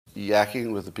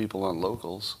yakking with the people on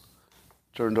Locals.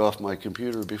 Turned off my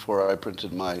computer before I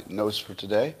printed my notes for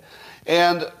today.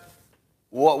 And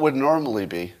what would normally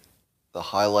be the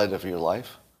highlight of your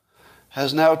life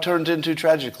has now turned into,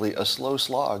 tragically, a slow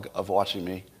slog of watching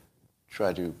me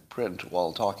try to print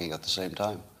while talking at the same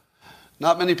time.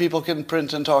 Not many people can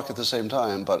print and talk at the same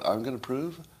time, but I'm going to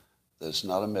prove that it's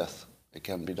not a myth. It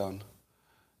can be done.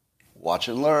 Watch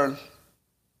and learn.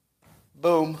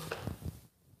 Boom.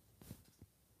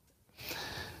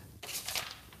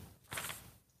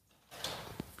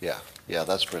 Yeah,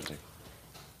 that's printing.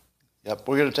 Yep,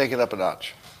 we're going to take it up a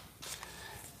notch.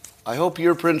 I hope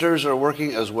your printers are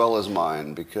working as well as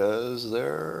mine, because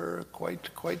they're quite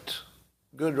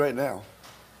good right now.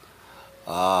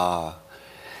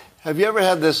 Have you ever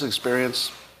had this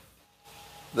experience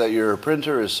that your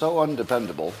printer is so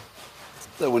undependable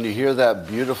that when you hear that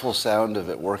beautiful sound of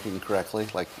it working correctly,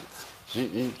 like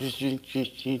it's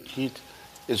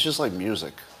just like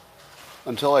music,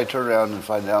 until I turn around and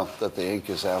find out that the ink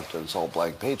is out and it's all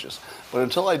blank pages. But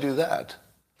until I do that,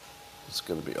 it's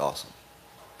going to be awesome.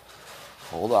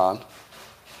 Hold on.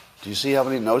 Do you see how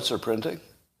many notes are printing?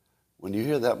 When you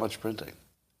hear that much printing,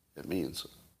 it means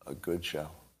a good show.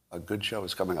 A good show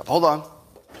is coming up. Hold on.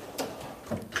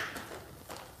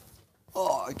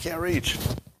 Oh, I can't reach.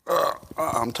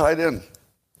 I'm tied in.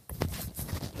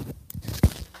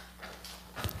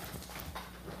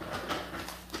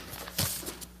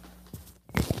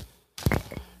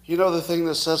 You know the thing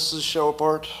that sets this show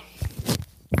apart?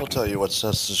 I'll tell you what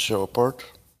sets this show apart.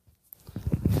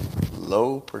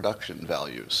 Low production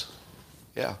values.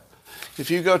 Yeah.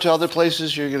 If you go to other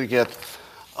places, you're going to get,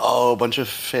 a bunch of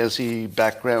fancy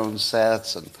background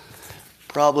sets, and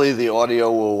probably the audio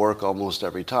will work almost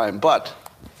every time. But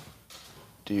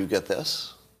do you get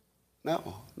this?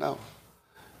 No.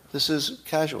 This is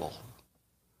casual.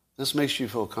 This makes you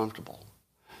feel comfortable.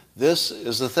 This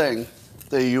is the thing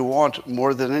that you want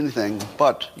more than anything,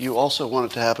 but you also want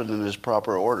it to happen in its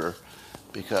proper order,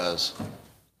 because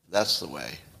that's the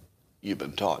way you've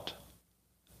been taught.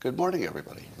 Good morning,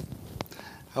 everybody.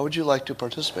 How would you like to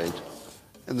participate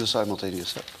in the simultaneous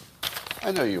sip?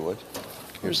 I know you would.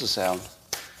 Here's the sound.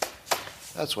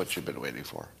 That's what you've been waiting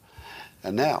for.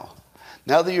 And now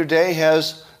that your day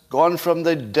has gone from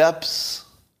the depths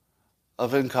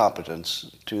of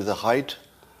incompetence to the height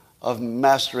of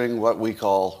mastering what we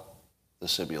call the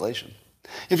simulation.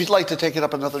 If you'd like to take it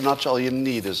up another notch, all you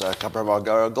need is a cup or mug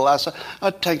or a glass,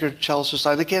 a tankard, chalice or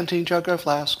stein, a canteen, jug or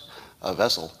flask, a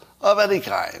vessel of any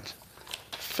kind.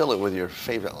 Fill it with your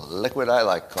favorite liquid. I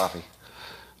like coffee.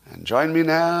 And join me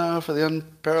now for the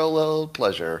unparalleled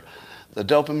pleasure, the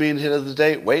dopamine hit of the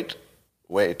day. Wait,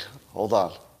 hold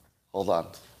on.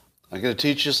 I'm going to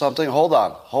teach you something. Hold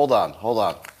on.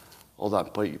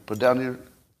 Put down your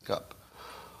cup.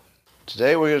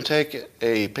 Today we're going to take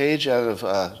a page out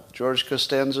of George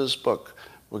Costanza's book.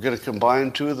 We're going to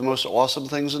combine two of the most awesome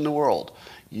things in the world.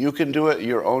 You can do it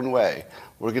your own way.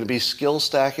 We're going to be skill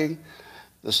stacking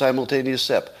the simultaneous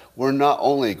sip. We're not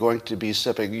only going to be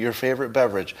sipping your favorite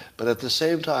beverage, but at the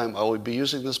same time I will be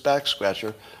using this back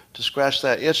scratcher to scratch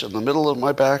that itch in the middle of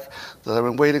my back that I've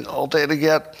been waiting all day to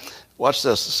get. Watch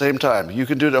this, the same time. You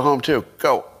can do it at home too.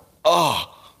 Go.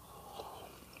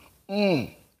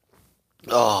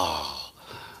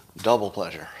 Double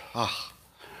pleasure.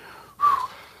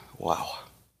 Wow.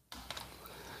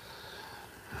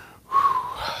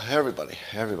 Everybody,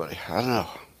 I don't know.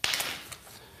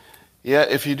 Yeah,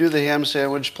 if you do the ham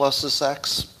sandwich plus the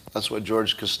sex, that's what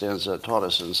George Costanza taught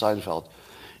us in Seinfeld,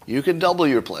 you can double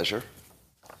your pleasure.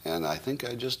 And I think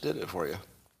I just did it for you.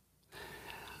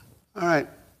 All right.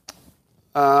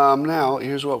 Now,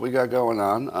 here's what we got going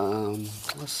on.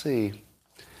 Let's see.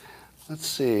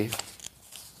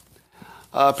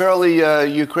 Apparently,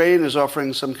 Ukraine is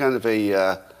offering some kind of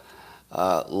a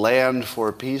land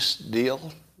for peace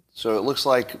deal. So it looks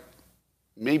like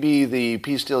maybe the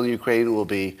peace deal in Ukraine will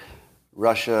be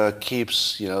Russia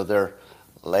keeps, their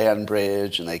land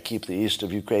bridge, and they keep the east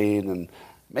of Ukraine, and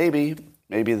maybe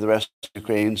the rest of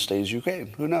Ukraine stays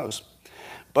Ukraine. Who knows?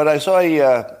 But I saw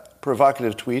a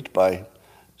provocative tweet by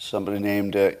somebody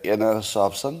named Inna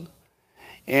Sovson,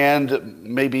 and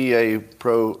maybe a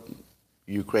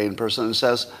pro-Ukraine person, and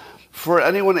says, for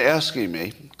anyone asking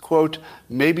me, quote,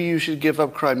 maybe you should give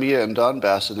up Crimea and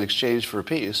Donbass in exchange for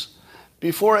peace,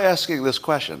 before asking this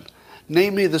question,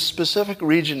 name me the specific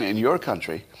region in your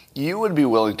country you would be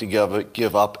willing to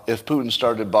give up if Putin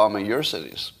started bombing your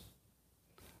cities.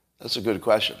 That's a good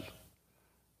question.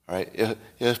 All right?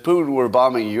 If Putin were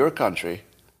bombing your country,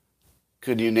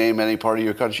 could you name any part of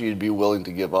your country you'd be willing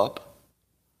to give up?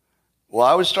 Well,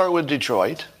 I would start with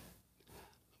Detroit,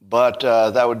 but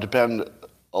that would depend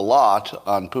a lot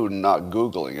on Putin not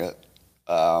Googling it.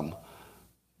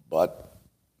 But,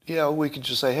 we could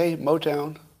just say, hey,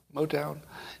 Motown.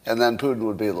 And then Putin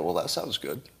would be, well, that sounds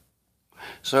good.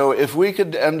 So if we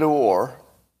could end a war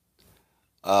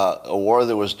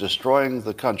that was destroying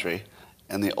the country,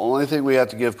 and the only thing we had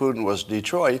to give Putin was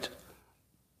Detroit,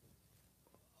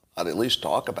 I'd at least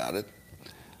talk about it.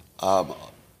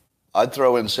 I'd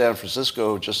throw in San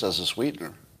Francisco just as a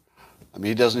sweetener. I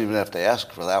mean, he doesn't even have to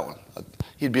ask for that one.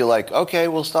 He'd be like, okay,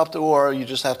 we'll stop the war. You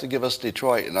just have to give us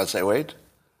Detroit. And I'd say, wait,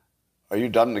 are you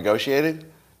done negotiating?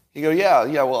 He'd go, yeah,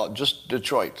 well, just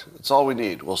Detroit. That's all we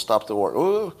need. We'll stop the war.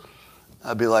 Ooh.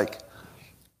 I'd be like,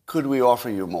 could we offer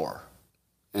you more?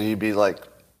 And he'd be like,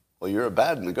 well, you're a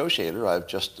bad negotiator. I've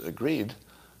just agreed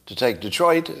to take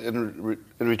Detroit in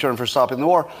return for stopping the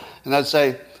war. And I'd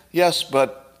say, yes,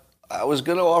 but I was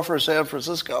going to offer San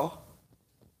Francisco.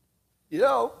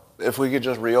 If we could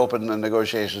just reopen the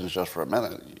negotiations just for a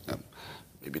minute,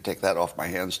 maybe take that off my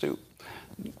hands too.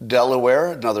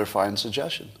 Delaware, another fine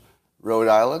suggestion. Rhode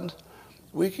Island,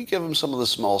 we could give him some of the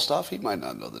small stuff. He might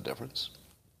not know the difference.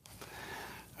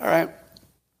 All right.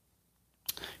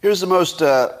 Here's the most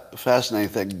fascinating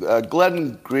thing.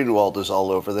 Glenn Greenwald is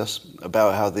all over this,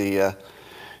 about how the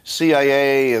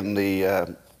CIA and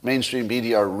the mainstream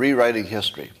media are rewriting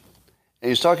history. And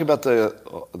he's talking about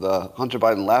the Hunter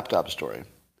Biden laptop story.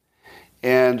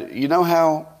 And you know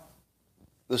how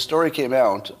the story came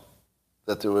out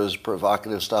that there was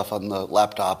provocative stuff on the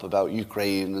laptop about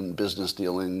Ukraine and business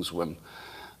dealings when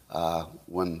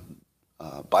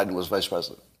Biden was vice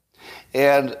president.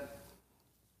 And,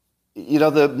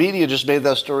 the media just made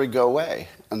that story go away.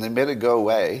 And they made it go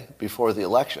away before the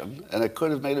election. And it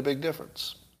could have made a big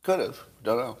difference. Could have.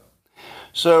 Don't know.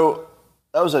 So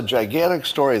that was a gigantic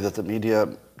story that the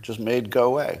media just made go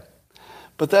away.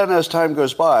 But then as time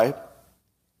goes by,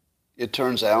 it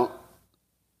turns out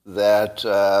that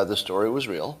the story was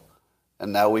real.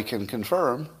 And now we can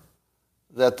confirm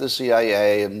that the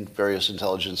CIA and various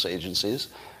intelligence agencies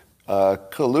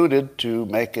colluded to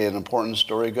make an important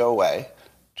story go away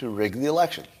to rig the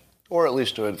election, or at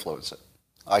least to influence it.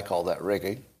 I call that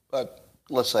rigging, but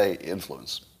let's say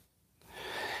influence.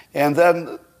 But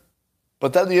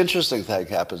then the interesting thing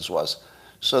happens was,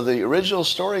 so the original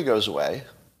story goes away,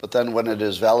 but then when it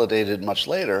is validated much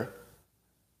later,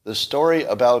 the story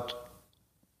about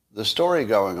the story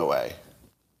going away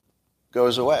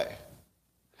goes away.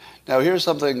 Now here's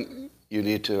something you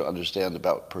need to understand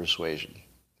about persuasion.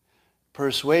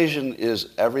 Persuasion is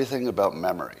everything about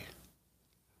memory.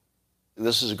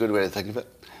 This is a good way to think of it.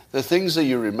 The things that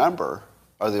you remember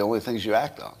are the only things you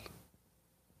act on.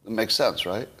 It makes sense,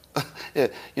 right?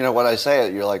 When I say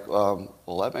it, you're like,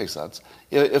 well, that makes sense.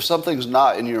 If something's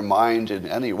not in your mind in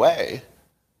any way,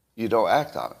 you don't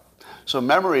act on it. So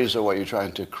memories are what you're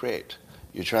trying to create.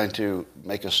 You're trying to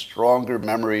make a stronger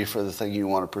memory for the thing you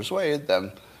want to persuade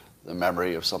than the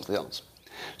memory of something else.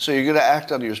 So you're going to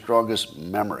act on your strongest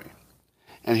memory.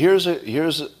 And here's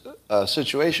a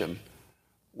situation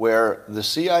where the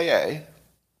CIA,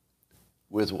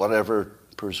 with whatever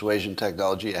persuasion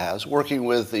technology it has, working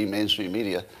with the mainstream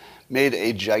media, made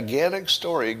a gigantic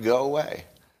story go away.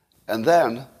 And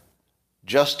then,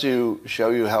 just to show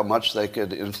you how much they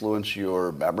could influence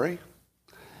your memory,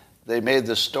 they made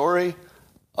the story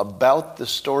about the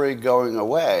story going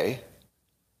away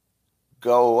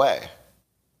go away.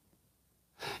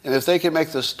 And if they can make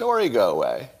the story go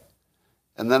away,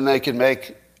 and then they can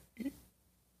make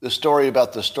the story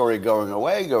about the story going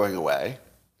away,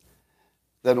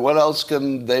 then what else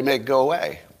can they make go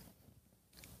away?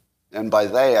 And by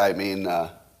they, I mean,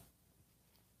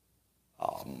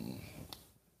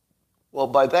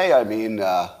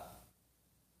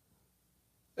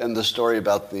 in the story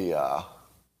about the,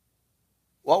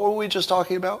 what were we just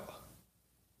talking about?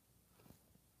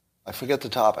 I forget the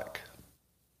topic.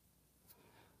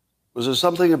 Was there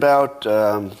something about,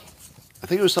 I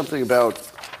think it was something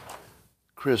about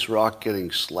Chris Rock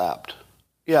getting slapped.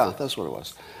 Yeah, that's what it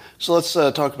was. So let's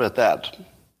talk about that.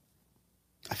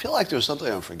 I feel like there's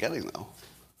something I'm forgetting, though.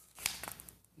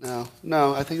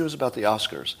 No, I think it was about the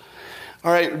Oscars.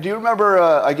 All right, do you remember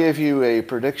I gave you a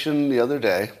prediction the other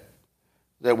day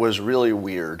that was really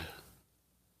weird,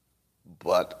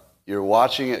 but you're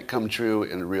watching it come true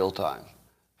in real time,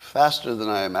 faster than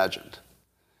I imagined.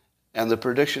 And the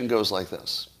prediction goes like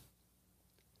this.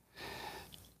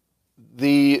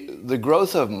 The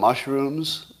growth of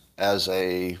mushrooms as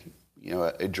a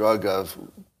drug of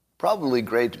probably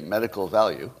great medical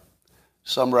value,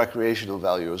 some recreational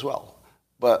value as well.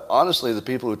 But honestly, the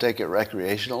people who take it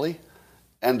recreationally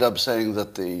end up saying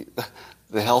that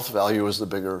the health value is the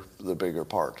bigger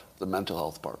part, the mental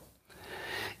health part.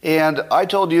 And I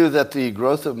told you that the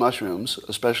growth of mushrooms,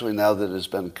 especially now that it has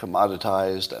been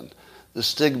commoditized and the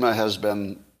stigma has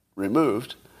been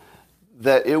removed,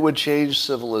 that it would change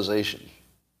civilization.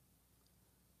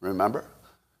 Remember?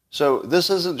 So this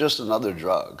isn't just another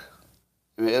drug.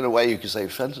 I mean, in a way, you could say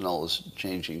fentanyl is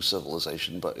changing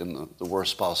civilization, but in the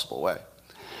worst possible way.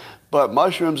 But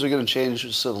mushrooms are going to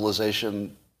change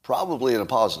civilization probably in a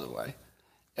positive way.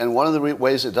 And one of the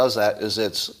ways it does that is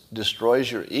it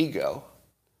destroys your ego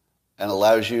and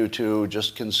allows you to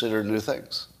just consider new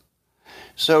things.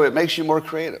 So it makes you more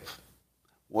creative.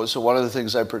 So one of the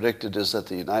things I predicted is that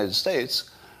the United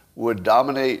States would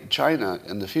dominate China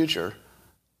in the future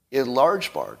in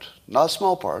large part, not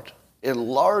small part, in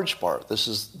large part. This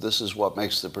is what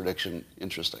makes the prediction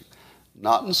interesting.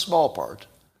 Not in small part,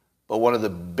 but one of the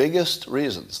biggest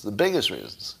reasons that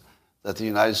the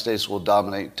United States will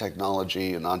dominate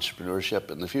technology and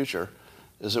entrepreneurship in the future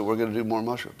is that we're going to do more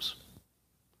mushrooms.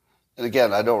 And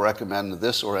again, I don't recommend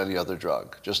this or any other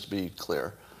drug, just to be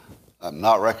clear. I'm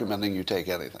not recommending you take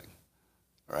anything,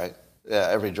 all right? Yeah,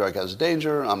 every drug has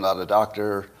danger. I'm not a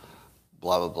doctor,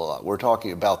 blah, blah, blah. We're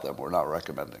talking about them. We're not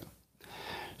recommending them.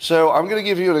 So I'm going to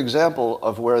give you an example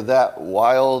of where that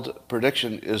wild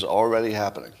prediction is already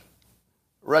happening,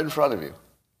 right in front of you.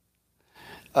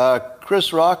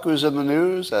 Chris Rock, who's in the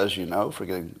news, as you know, for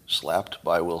getting slapped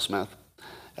by Will Smith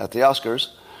at the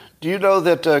Oscars. Do you know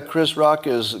that Chris Rock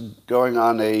is going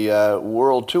on a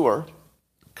world tour,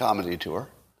 comedy tour?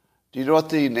 Do you know what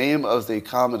the name of the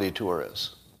comedy tour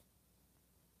is?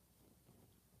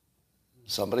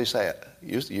 Somebody say it.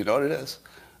 You know what it is.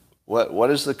 What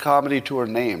is the comedy tour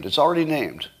named? It's already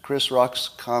named. Chris Rock's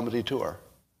comedy tour.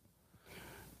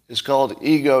 It's called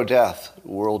Ego Death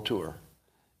World Tour.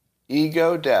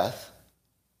 Ego Death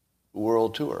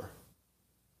World Tour.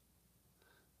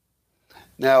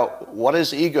 Now, what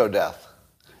is ego death?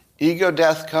 Ego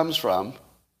death comes from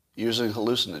using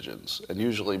hallucinogens, and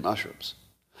usually mushrooms.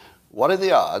 What are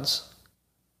the odds?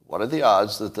 What are the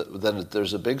odds that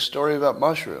there's a big story about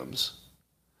mushrooms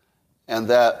and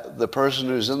that the person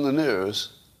who's in the news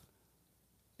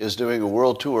is doing a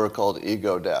world tour called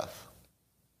Ego Death?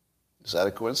 Is that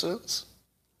a coincidence?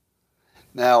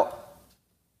 Now,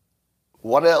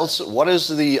 what else? What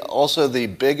is also the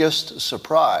biggest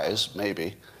surprise,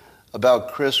 maybe,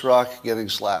 about Chris Rock getting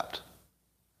slapped?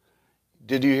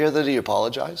 Did you hear that he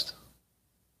apologized?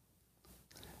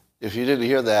 If you didn't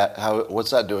hear that,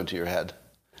 what's that doing to your head?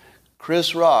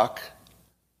 Chris Rock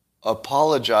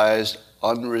apologized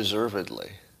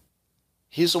unreservedly.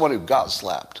 He's the one who got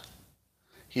slapped.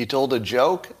 He told a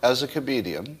joke as a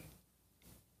comedian.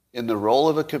 In the role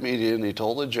of a comedian, he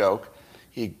told a joke.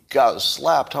 He got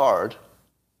slapped hard,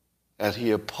 and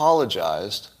he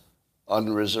apologized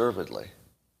unreservedly.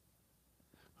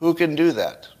 Who can do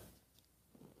that?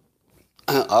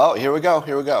 Oh, here we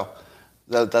go.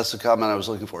 That's the comment I was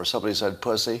looking for. Somebody said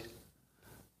pussy.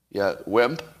 Yeah,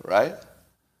 wimp, right?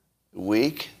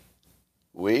 Weak.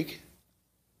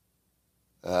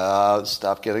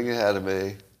 Stop getting ahead of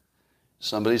me.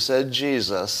 Somebody said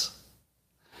Jesus.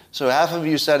 So half of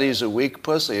you said he's a weak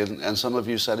pussy, and some of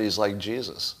you said he's like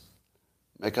Jesus.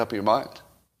 Make up your mind.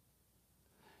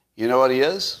 You know what he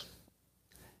is?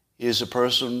 He's a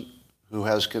person who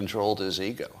has controlled his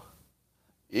ego.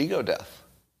 Ego death.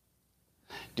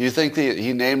 Do you think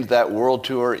he named that world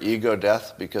tour Ego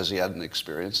Death because he hadn't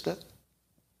experienced it?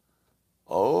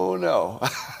 Oh, no.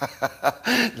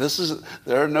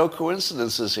 There are no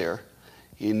coincidences here.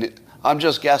 I'm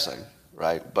just guessing,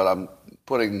 right? But I'm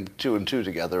putting 2 and 2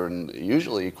 together, and it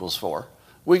usually equals 4.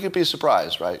 We could be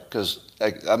surprised, right? Because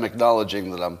I'm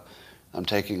acknowledging that I'm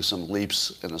taking some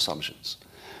leaps and assumptions.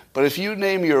 But if you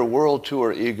name your world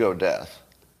tour Ego Death,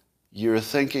 you're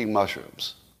thinking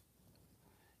mushrooms.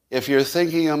 If you're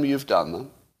thinking them, you've done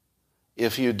them.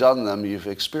 If you've done them, you've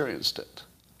experienced it.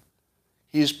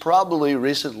 He's probably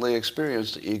recently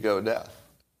experienced ego death.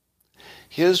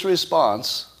 His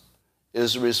response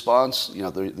is a response,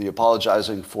 the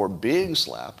apologizing for being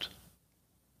slapped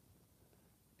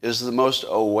is the most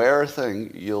aware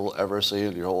thing you'll ever see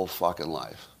in your whole fucking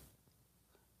life.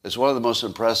 It's one of the most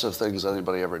impressive things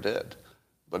anybody ever did,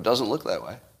 but it doesn't look that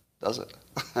way, does it?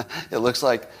 It looks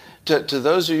like, to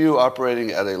those of you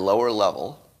operating at a lower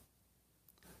level,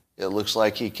 it looks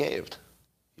like he caved.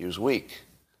 He was weak.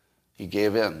 He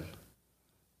gave in,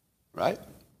 right?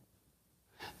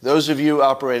 Those of you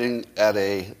operating at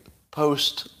a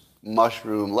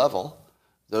post-mushroom level,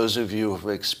 those of you who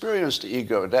have experienced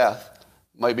ego death,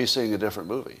 might be seeing a different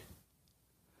movie.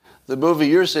 The movie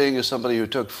you're seeing is somebody who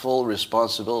took full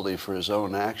responsibility for his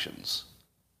own actions.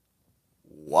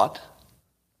 What?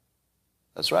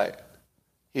 That's right.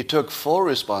 He took full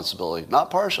responsibility, not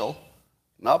partial,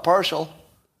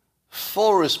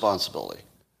 full responsibility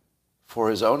for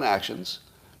his own actions,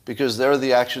 because they're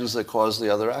the actions that cause the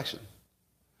other action.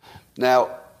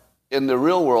 Now, in the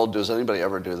real world, does anybody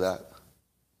ever do that?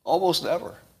 Almost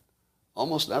never.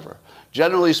 Almost never.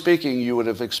 Generally speaking, you would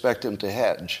have expected him to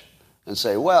hedge and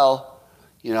say, well,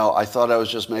 I thought I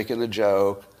was just making a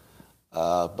joke,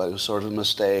 but it was sort of a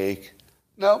mistake.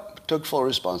 No, took full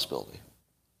responsibility.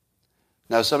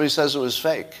 Now, somebody says it was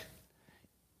fake.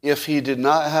 If he did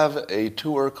not have a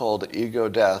tour called Ego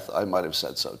Death, I might have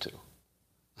said so too.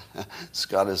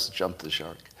 Scott has jumped the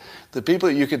shark.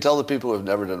 You can tell the people who have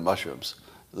never done mushrooms.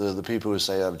 The people who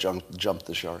say I've jumped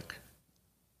the shark.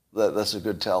 That's a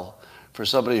good tell for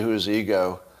somebody whose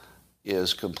ego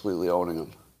is completely owning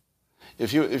them.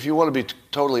 If you want to be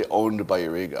totally owned by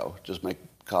your ego, just make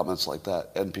comments like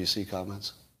that, NPC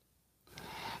comments.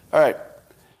 All right.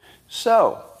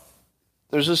 So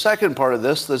there's a second part of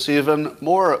this that's even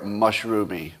more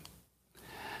mushroomy.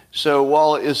 So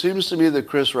while it seems to me that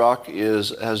Chris Rock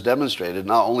has demonstrated,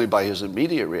 not only by his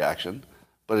immediate reaction,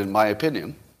 but in my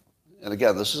opinion, and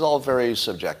again, this is all very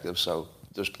subjective, so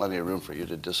there's plenty of room for you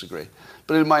to disagree.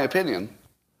 But in my opinion,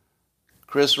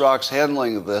 Chris Rock's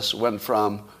handling of this went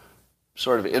from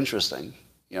sort of interesting,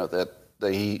 that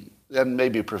he, and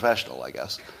maybe professional, I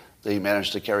guess, that he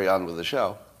managed to carry on with the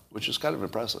show, which is kind of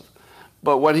impressive.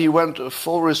 But when he went to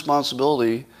full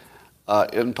responsibility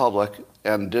in public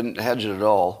and didn't hedge it at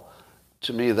all,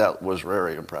 to me that was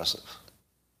very impressive.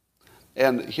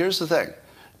 And here's the thing.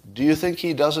 Do you think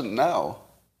he doesn't know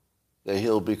that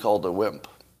he'll be called a wimp?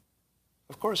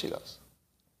 Of course he does.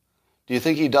 Do you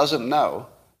think he doesn't know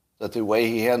that the way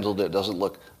he handled it doesn't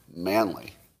look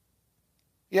manly?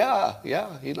 Yeah,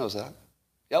 he knows that.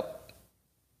 Yep,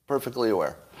 perfectly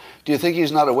aware. Do you think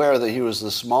he's not aware that he was the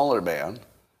smaller man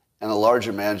and the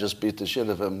larger man just beat the shit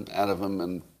out of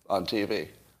him on TV?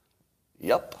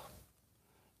 Yep.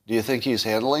 Do you think he's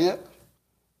handling it?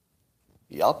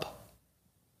 Yup.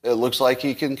 It looks like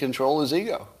he can control his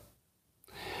ego.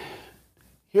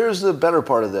 Here's the better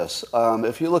part of this.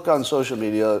 If you look on social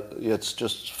media, it's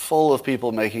just full of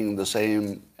people making the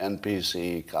same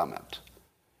NPC comment,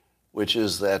 which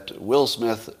is that Will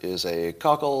Smith is a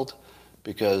cuckold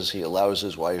because he allows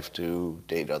his wife to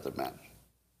date other men.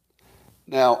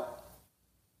 Now,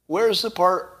 where's the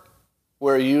part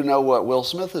where you know what Will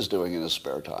Smith is doing in his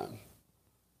spare time?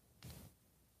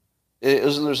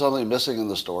 Isn't there something missing in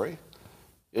the story?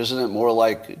 Isn't it more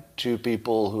like two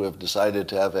people who have decided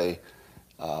to have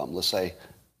let's say,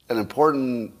 an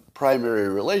important primary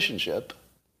relationship,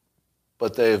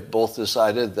 but they've both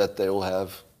decided that they will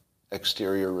have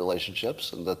exterior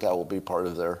relationships and that will be part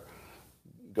of their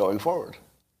going forward?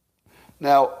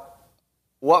 Now,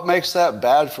 what makes that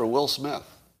bad for Will Smith?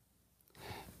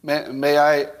 May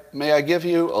I give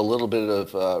you a little bit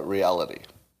of reality?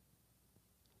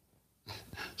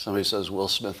 Somebody says Will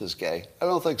Smith is gay. I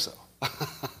don't think so.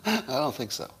 I don't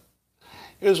think so.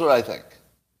 Here's what I think.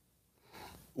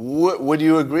 Would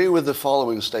you agree with the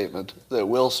following statement that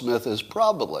Will Smith is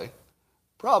probably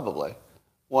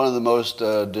one of the most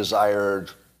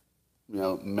desired,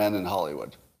 men in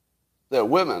Hollywood? That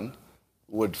women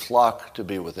would flock to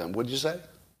be with him. Would you say?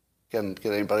 Can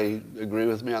anybody agree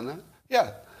with me on that?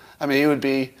 Yeah. I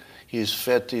mean, he's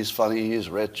fit, he's funny, he's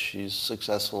rich, he's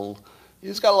successful.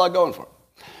 He's got a lot going for him.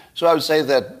 So I would say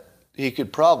that he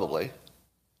could probably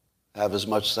have as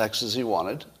much sex as he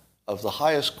wanted of the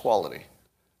highest quality.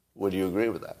 Would you agree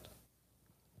with that?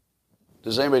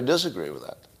 Does anybody disagree with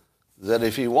that? That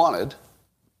if he wanted,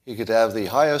 he could have the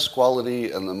highest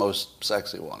quality and the most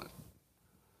sex he wanted.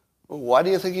 Well, why do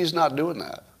you think he's not doing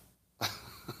that?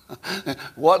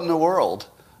 What in the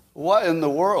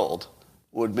world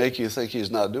would make you think he's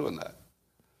not doing that?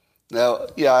 Now,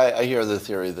 yeah, I hear the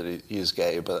theory that he's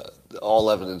gay, but all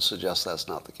evidence suggests that's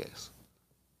not the case.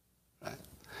 Right?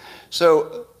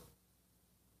 So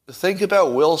think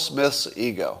about Will Smith's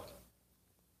ego.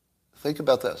 Think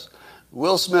about this.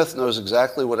 Will Smith knows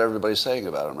exactly what everybody's saying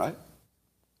about him, right?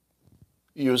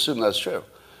 You assume that's true.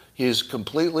 He's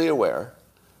completely aware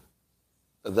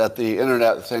that the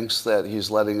internet thinks that he's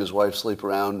letting his wife sleep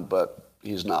around, but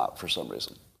he's not for some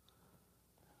reason.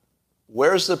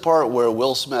 Where's the part where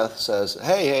Will Smith says,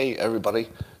 hey, everybody,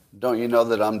 don't you know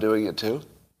that I'm doing it too?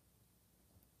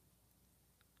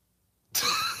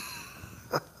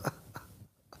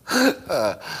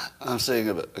 I'm seeing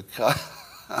a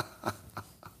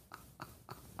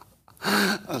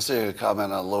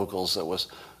comment on Locals that was,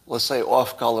 let's say,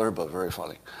 off color, but very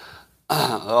funny.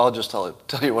 I'll just tell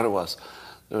you what it was.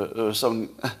 There was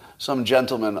some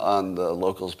gentleman on the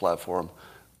Locals platform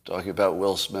talking about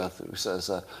Will Smith who says,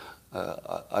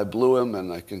 I blew him,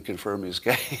 and I can confirm he's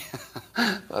gay.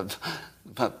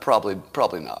 but probably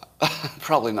not.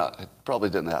 Probably not. It probably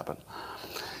didn't happen.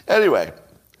 Anyway,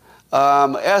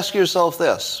 ask yourself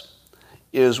this.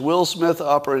 Is Will Smith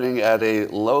operating at a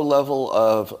low level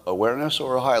of awareness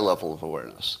or a high level of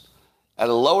awareness? At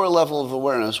a lower level of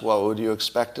awareness, what would you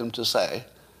expect him to say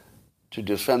to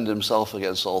defend himself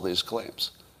against all these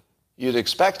claims? You'd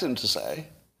expect him to say,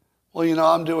 well,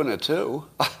 I'm doing it too.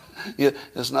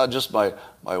 It's not just my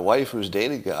wife who's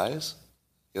dating guys.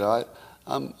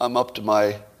 I'm up to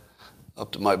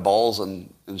my balls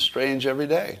in strange every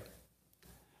day.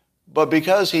 But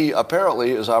because he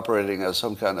apparently is operating at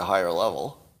some kind of higher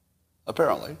level,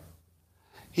 apparently,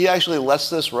 he actually lets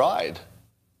this ride.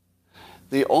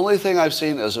 The only thing I've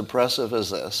seen as impressive as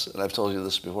this, and I've told you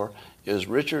this before, is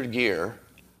Richard Gere,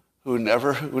 who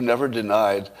never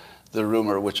denied the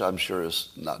rumor, which I'm sure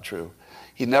is not true.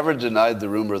 He never denied the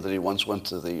rumor that he once went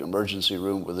to the emergency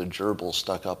room with a gerbil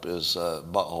stuck up his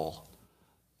butthole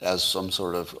as some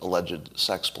sort of alleged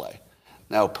sex play.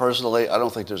 Now, personally, I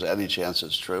don't think there's any chance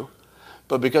it's true.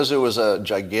 But because it was a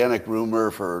gigantic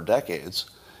rumor for decades,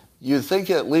 you'd think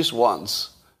at least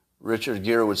once Richard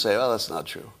Gere would say, oh, that's not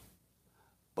true.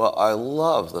 But I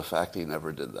love the fact he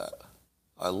never did that.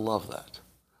 I love that.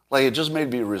 Like, it just made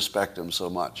me respect him so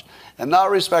much. And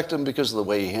not respect him because of the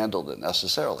way he handled it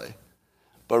necessarily,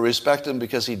 but respect him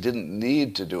because he didn't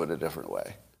need to do it a different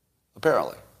way,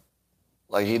 apparently.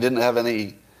 Like, he didn't have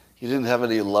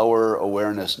any lower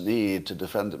awareness need to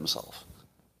defend himself.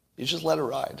 He just let it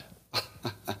ride.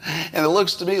 And it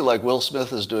looks to me like Will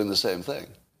Smith is doing the same thing.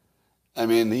 I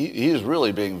mean, he's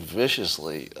really being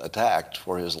viciously attacked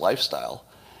for his lifestyle.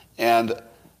 And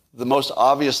the most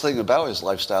obvious thing about his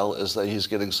lifestyle is that he's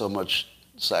getting so much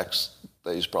sex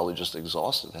that he's probably just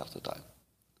exhausted half the time.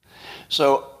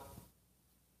 So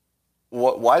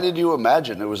why did you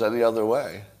imagine it was any other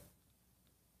way?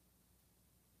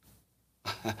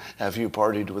 Have you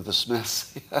partied with the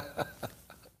Smiths?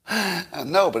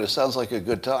 No, but it sounds like a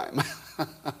good time.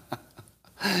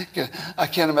 I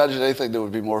can't imagine anything that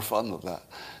would be more fun than that.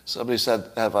 Somebody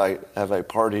said, have I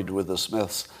partied with the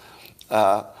Smiths?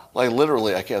 Like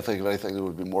literally, I can't think of anything that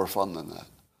would be more fun than that.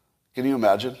 Can you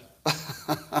imagine?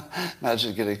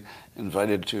 Imagine getting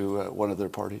invited to one of their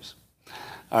parties.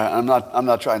 All right, I'm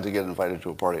not trying to get invited to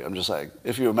a party. I'm just saying,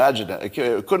 if you imagine it,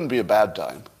 it couldn't be a bad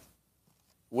time.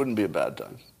 Wouldn't be a bad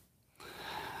time.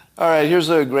 All right, here's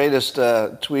the greatest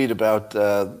tweet about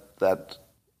that.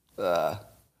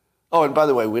 Oh, and by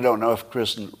the way, we don't know if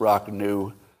Chris Rock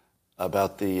knew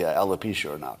about the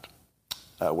alopecia or not.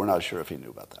 We're not sure if he knew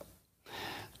about that.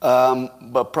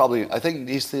 But probably, I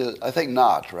think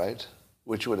not, right?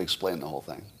 Which would explain the whole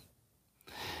thing.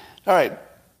 All right,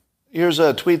 here's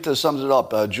a tweet that sums it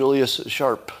up. Julius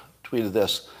Sharp tweeted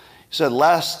this. He said,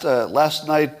 last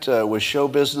night was show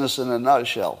business in a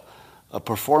nutshell. A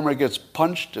performer gets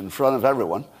punched in front of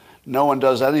everyone. No one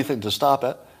does anything to stop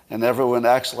it, and everyone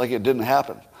acts like it didn't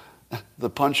happen. The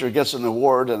puncher gets an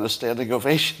award and a standing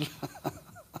ovation.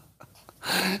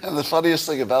 And the funniest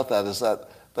thing about that is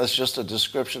that that's just a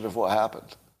description of what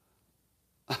happened,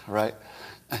 right?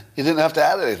 He didn't have to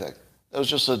add anything. It was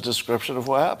just a description of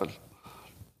what happened.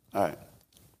 All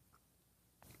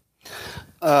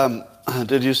right.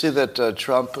 Did you see that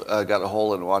Trump got a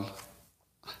hole in one?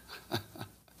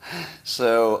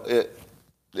 So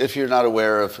if you're not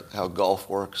aware of how golf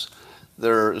works,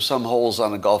 there are some holes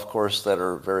on a golf course that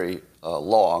are very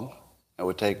long. It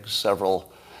would take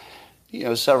several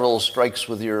strikes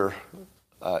with your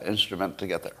instrument to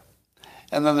get there.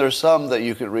 And then there's some that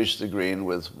you can reach the green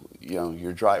with,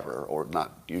 your driver, or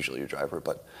not usually your driver,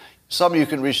 but some you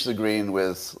can reach the green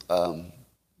with a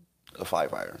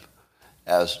 5-iron,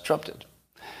 as Trump did.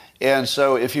 And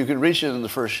so if you can reach it in the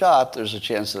first shot, there's a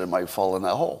chance that it might fall in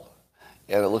that hole.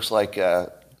 And it looks like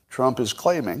Trump is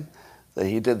claiming that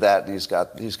he did that, and he's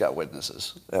got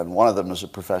witnesses. And one of them is a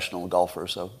professional golfer,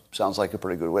 so sounds like a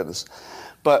pretty good witness.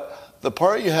 But the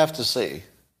part you have to see,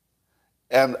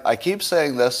 and I keep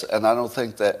saying this, and I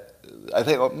think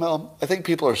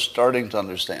people are starting to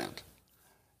understand.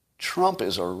 Trump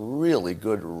is a really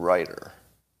good writer.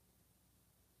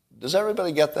 Does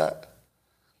everybody get that?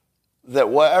 That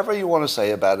whatever you want to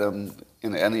say about him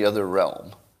in any other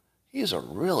realm, he's a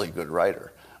really good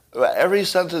writer. Every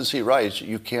sentence he writes,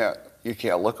 you can't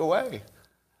look away.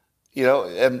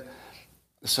 And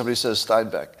somebody says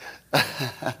Steinbeck.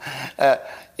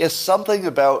 It's something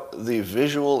about the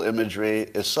visual imagery.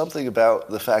 It's something about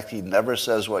the fact he never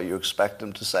says what you expect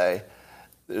him to say.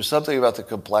 There's something about the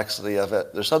complexity of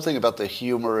it. There's something about the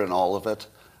humor in all of it.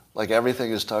 Like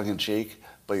everything is tongue-in-cheek,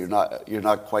 but you're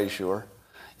not quite sure.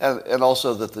 And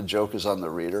also that the joke is on the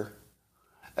reader.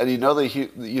 And you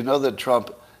know that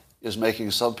Trump is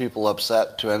making some people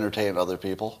upset to entertain other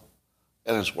people,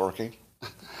 and it's working.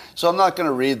 So I'm not going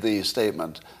to read the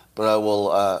statement, but I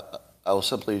will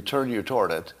simply turn you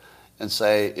toward it and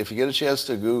say, if you get a chance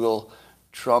to Google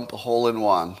Trump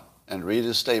hole-in-one and read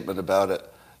his statement about it,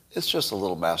 it's just a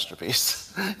little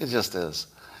masterpiece. It just is.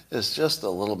 It's just a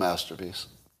little masterpiece.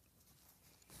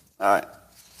 All right.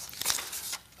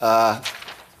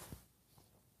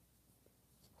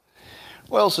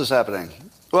 What else is happening?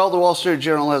 Well, the Wall Street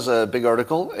Journal has a big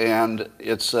article, and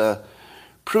it's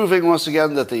proving once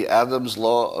again that the Adams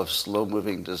law of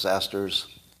slow-moving disasters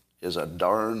is a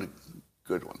darn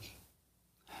good one.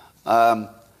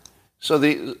 So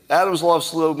the Adams law of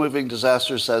slow-moving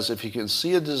disasters says if you can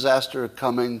see a disaster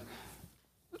coming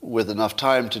with enough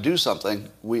time to do something,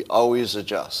 we always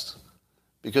adjust.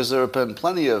 Because there have been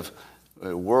plenty of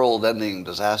world-ending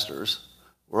disasters.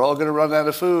 We're all going to run out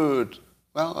of food.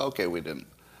 Well, okay, we didn't.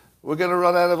 We're going to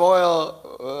run out of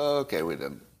oil. Okay, we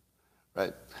didn't.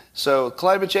 Right? So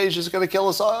climate change is going to kill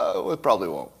us all. It probably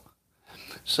won't.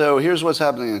 So here's what's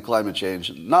happening in climate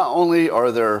change. Not only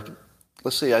are there,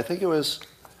 let's see, I think it was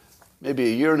maybe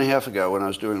a year and a half ago when I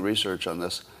was doing research on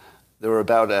this, there were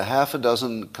about a half a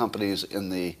dozen companies in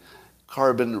the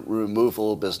carbon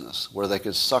removal business where they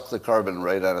could suck the carbon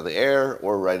right out of the air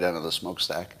or right out of the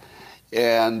smokestack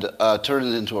and turn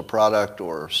it into a product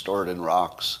or store it in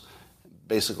rocks,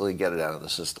 basically get it out of the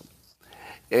system.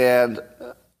 And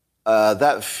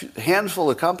that handful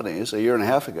of companies a year and a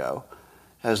half ago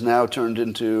has now turned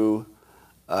into,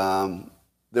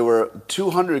 there were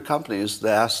 200 companies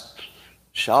that asked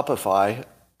Shopify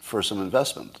for some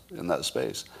investment in that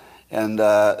space. And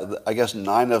I guess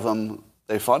 9 of them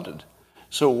they funded.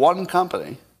 So one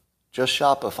company, just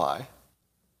Shopify,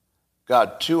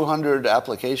 got 200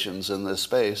 applications in this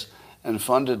space and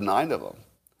funded 9 of them.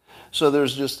 So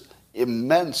there's just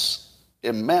immense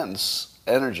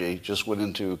energy just went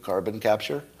into carbon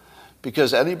capture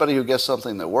because anybody who gets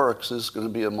something that works is going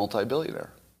to be a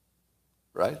multi-billionaire,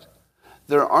 right?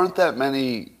 There aren't that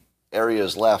many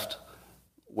areas left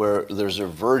where there's a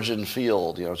virgin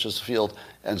field, it's just a field,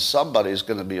 and somebody's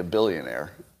going to be a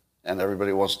billionaire, and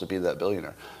everybody wants to be that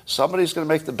billionaire. Somebody's going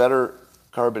to make the better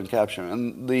carbon capture.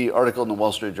 And the article in the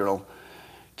Wall Street Journal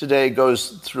today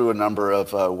goes through a number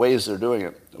of ways they're doing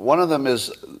it. One of them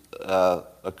is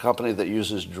a company that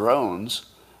uses drones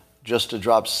just to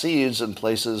drop seeds in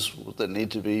places that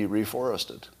need to be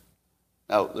reforested.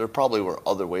 Now, there probably were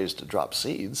other ways to drop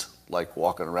seeds, like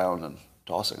walking around and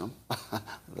tossing them.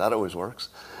 That always works.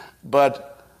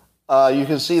 But you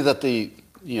can see that the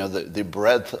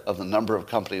breadth of the number of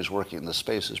companies working in this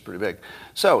space is pretty big.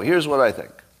 So here's what I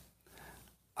think.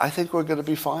 I think we're going to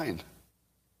be fine.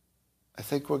 I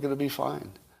think we're going to be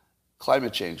fine,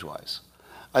 climate change-wise.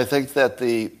 I think that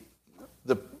the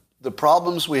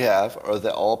problems we have are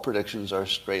that all predictions are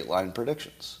straight-line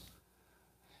predictions.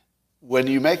 When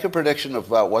you make a prediction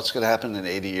about what's going to happen in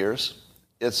 80 years,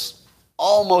 it's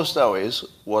almost always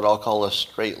what I'll call a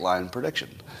straight-line prediction.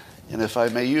 And if I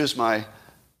may use my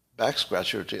back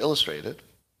scratcher to illustrate it,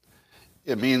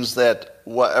 it means that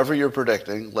whatever you're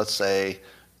predicting, let's say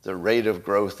the rate of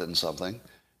growth in something,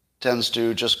 tends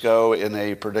to just go in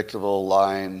a predictable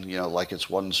line, like it's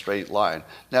one straight line.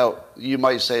 Now, you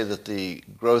might say that the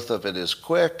growth of it is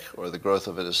quick or the growth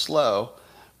of it is slow,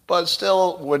 but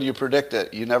still, when you predict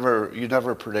it, you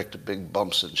never predict big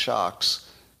bumps and shocks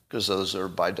because those are,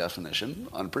 by definition,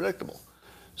 unpredictable.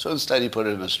 So instead, you put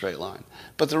it in a straight line.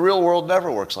 But the real world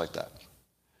never works like that.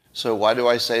 So why do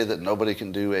I say that nobody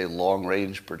can do a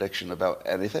long-range prediction about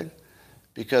anything?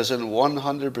 Because in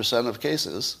 100% of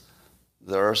cases,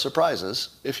 there are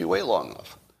surprises if you wait long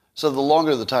enough. So the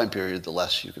longer the time period, the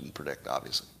less you can predict,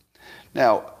 obviously.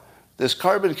 Now, this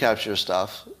carbon capture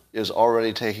stuff is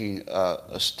already taking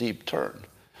a steep turn.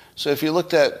 So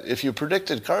if you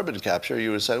predicted carbon capture, you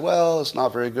would have said, well, it's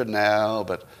not very good now,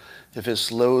 but if it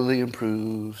slowly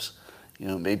improves,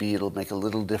 maybe it'll make a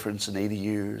little difference in 80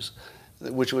 years,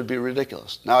 which would be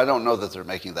ridiculous. Now, I don't know that they're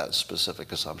making that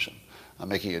specific assumption. I'm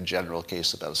making a general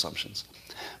case about assumptions.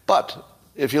 But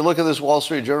if you look at this Wall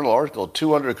Street Journal article,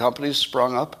 200 companies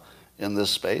sprung up in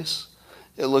this space.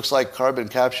 It looks like carbon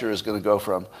capture is going to go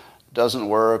from doesn't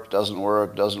work,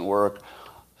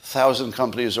 1,000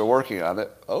 companies are working on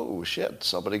it. Oh, shit,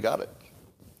 somebody got it.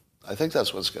 I think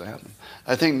that's what's going to happen.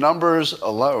 I think numbers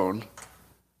alone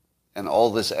and all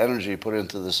this energy put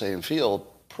into the same field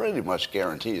pretty much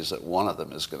guarantees that one of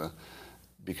them is going to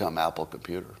become Apple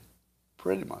Computer.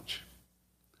 Pretty much.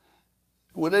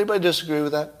 Would anybody disagree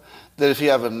with that? That if you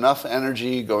have enough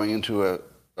energy going into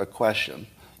a question,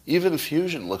 even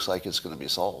fusion looks like it's going to be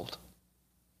solved.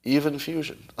 even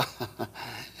fusion. How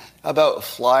about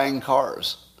flying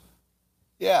cars?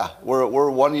 Yeah, we're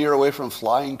 1 year away from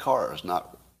flying cars.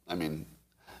 Not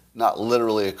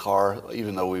literally a car,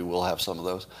 even though we will have some of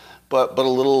those, but a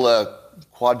little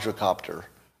quadricopter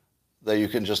that you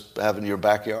can just have in your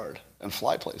backyard and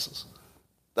fly places.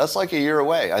 That's like a year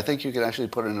away. I think you can actually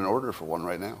put in an order for one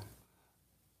right now.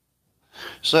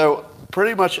 So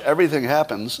pretty much everything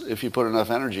happens if you put enough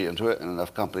energy into it and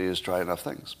enough companies try enough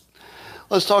things.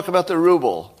 Let's talk about the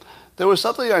ruble. There was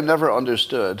something I never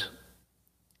understood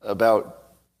about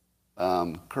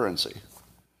currency,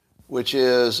 which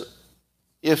is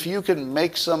if you can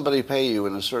make somebody pay you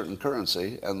in a certain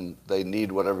currency and they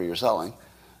need whatever you're selling,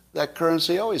 that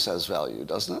currency always has value,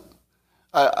 doesn't it?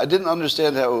 I didn't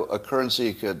understand how a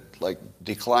currency could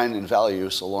decline in value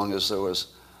so long as there was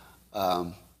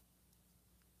all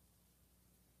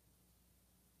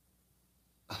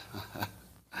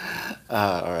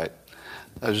right.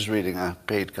 I was just reading a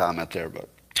paid comment there, but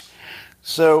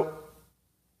so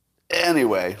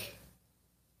anyway,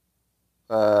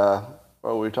 what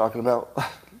were we talking about?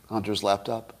 Hunter's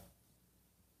laptop.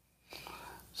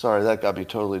 Sorry, that got me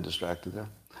totally distracted there.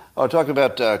 Oh, talking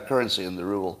about currency and the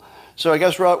ruble. So I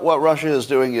guess what Russia is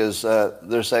doing is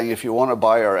they're saying if you want to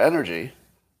buy our energy,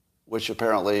 which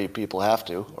apparently people have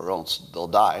to, or else they'll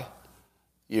die,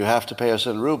 you have to pay us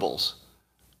in rubles,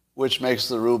 which makes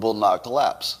the ruble not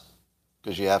collapse,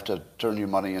 because you have to turn your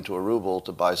money into a ruble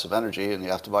to buy some energy, and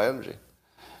you have to buy energy.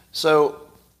 So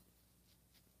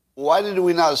why did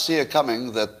we not see it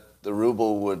coming that the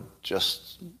ruble would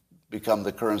just become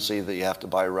the currency that you have to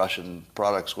buy Russian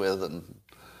products with, and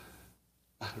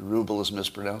ruble is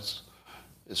mispronounced?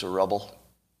 It's a rubble.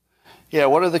 Yeah,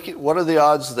 what are the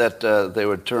odds that they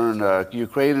would turn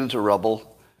Ukraine into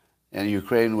rubble, and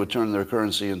Ukraine would turn their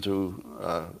currency into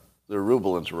their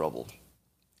ruble into rubble?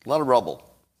 A lot of rubble.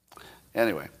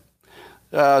 Anyway,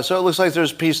 so it looks like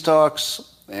there's peace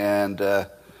talks, and it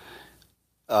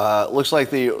looks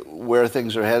like where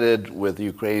things are headed with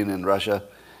Ukraine and Russia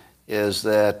is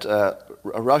that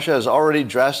Russia has already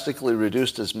drastically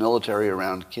reduced its military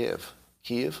around Kiev.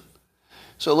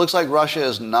 So it looks like Russia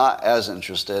is not as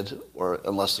interested, or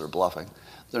unless they're bluffing,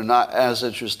 they're not as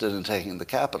interested in taking the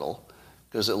capital,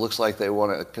 because it looks like they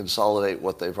want to consolidate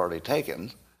what they've already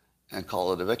taken and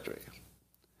call it a victory.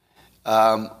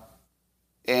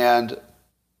 And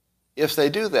if they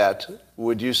do that,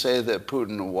 would you say that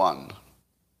Putin won?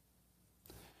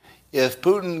 If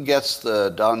Putin gets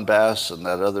the Donbass and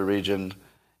that other region,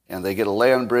 and they get a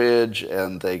land bridge,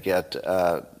 and they get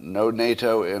no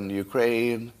NATO in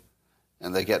Ukraine,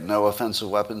 and they get no offensive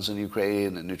weapons in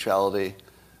Ukraine and neutrality,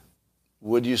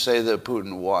 would you say that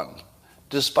Putin won,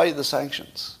 despite the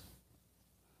sanctions?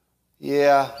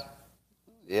 Yeah,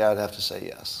 I'd have to say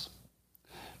yes.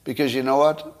 Because you know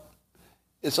what?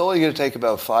 It's only going to take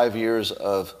about 5 years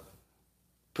of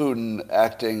Putin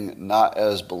acting not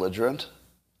as belligerent.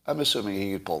 I'm assuming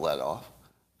he could pull that off.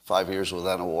 5 years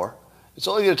without a war. It's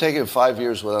only going to take him 5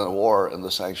 years without a war, and the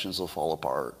sanctions will fall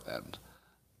apart,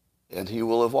 and he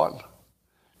will have won.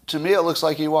 To me, it looks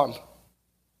like he won.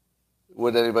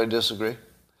 Would anybody disagree?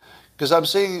 Because I'm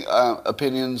seeing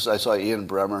opinions. I saw Ian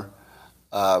Bremmer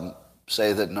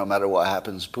say that no matter what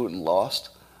happens, Putin lost.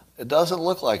 It doesn't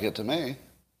look like it to me.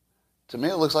 To me,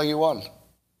 it looks like he won.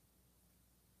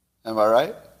 Am I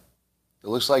right? It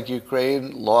looks like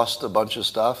Ukraine lost a bunch of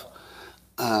stuff,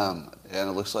 and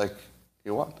it looks like he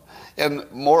won. And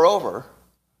moreover,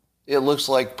 it looks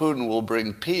like Putin will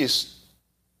bring peace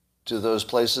to those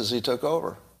places he took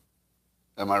over.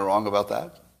 Am I wrong about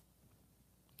that?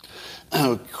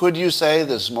 Could you say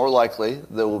that it's more likely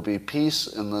there will be peace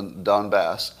in the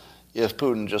Donbass if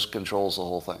Putin just controls the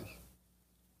whole thing?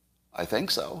 I think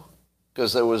so,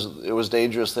 because it was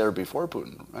dangerous there before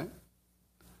Putin, right?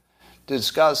 Did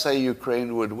Scott say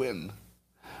Ukraine would win?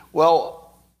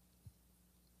 Well,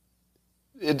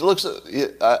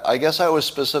 I guess I was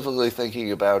specifically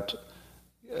thinking about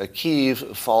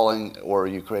Kyiv falling or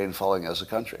Ukraine falling as a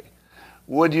country.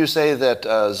 Would you say that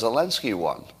Zelensky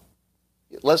won?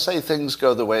 Let's say things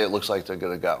go the way it looks like they're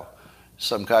going to go.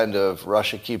 Some kind of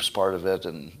Russia keeps part of it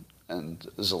and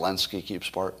Zelensky keeps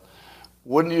part.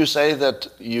 Wouldn't you say that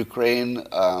Ukraine,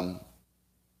 I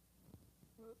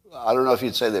don't know if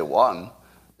you'd say they won.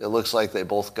 It looks like they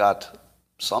both got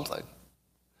something.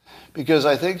 Because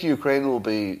I think Ukraine will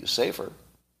be safer.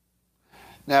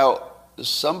 Now,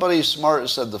 somebody smart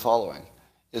said the following.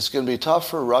 It's going to be tough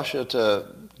for Russia to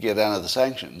get out of the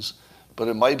sanctions, but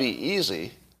it might be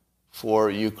easy for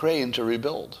Ukraine to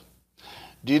rebuild.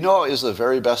 Do you know what is the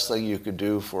very best thing you could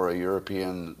do for a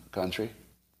European country?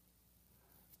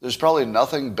 There's probably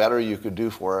nothing better you could do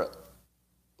for it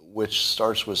which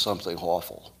starts with something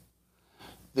awful.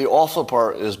 The awful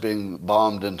part is being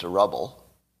bombed into rubble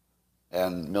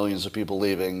and millions of people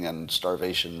leaving and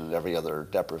starvation and every other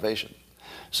deprivation.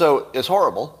 So it's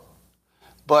horrible.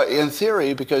 But in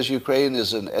theory, because Ukraine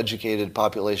is an educated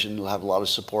population, will have a lot of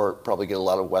support, probably get a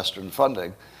lot of Western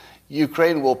funding,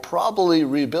 Ukraine will probably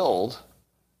rebuild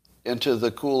into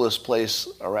the coolest place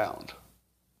around.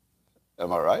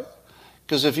 Am I right?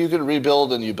 Because if you can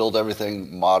rebuild and you build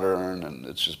everything modern and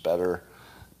it's just better,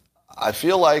 I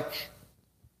feel like,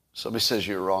 somebody says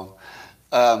you're wrong,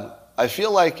 I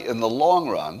feel like in the long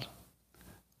run,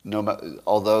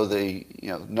 although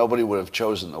nobody would have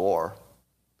chosen the war,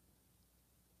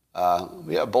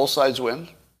 both sides win,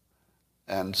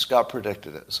 and Scott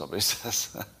predicted it, somebody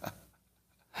says.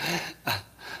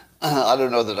 I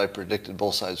don't know that I predicted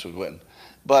both sides would win.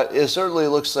 But it certainly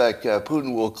looks like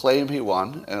Putin will claim he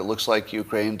won, and it looks like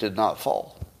Ukraine did not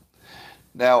fall.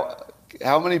 Now,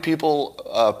 how many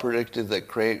people predicted that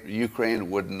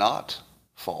Ukraine would not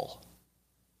fall?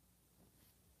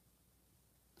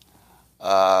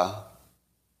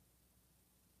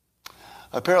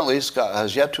 Apparently, Scott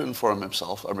has yet to inform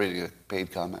himself, I'm reading a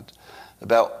paid comment,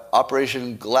 about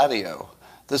Operation Gladio,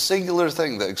 the singular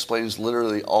thing that explains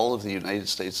literally all of the United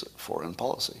States foreign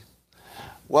policy.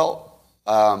 Well,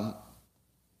 I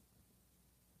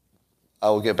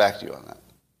will get back to you on that.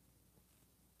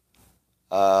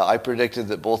 I predicted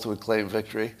that both would claim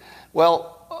victory.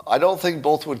 Well, I don't think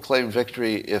both would claim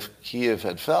victory if Kiev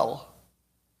had fallen,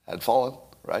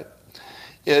 right?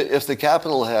 If the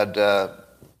capital had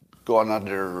gone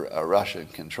under Russian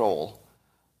control,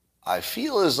 I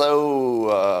feel as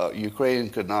though Ukraine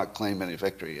could not claim any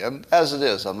victory. And as it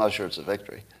is, I'm not sure it's a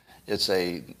victory. It's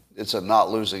a not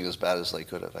losing as bad as they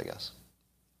could have, I guess.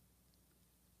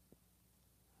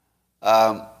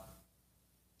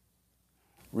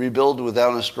 Rebuild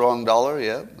without a strong dollar,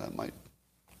 yeah, that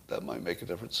might make a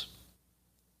difference.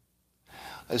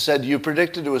 I said, you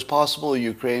predicted it was possible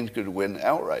Ukraine could win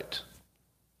outright.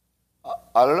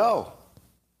 I don't know.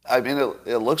 I mean,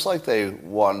 it looks like they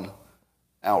won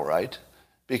outright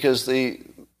because the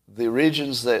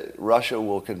regions that Russia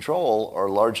will control are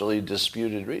largely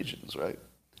disputed regions, right?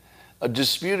 A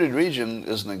disputed region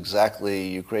isn't exactly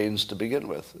Ukraine's to begin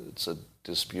with. It's a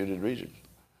disputed region.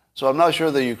 So I'm not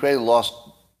sure that Ukraine lost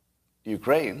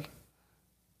Ukraine.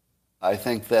 I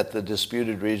think that the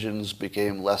disputed regions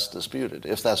became less disputed,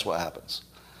 if that's what happens.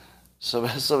 So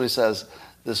somebody says,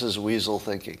 this is weasel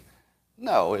thinking.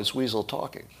 No, it's weasel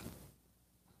talking.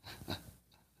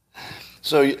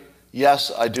 So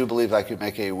yes, I do believe I could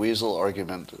make a weasel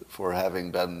argument for having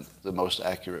been the most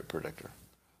accurate predictor.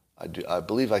 I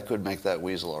believe I could make that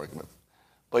weasel argument.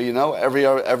 But every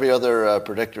other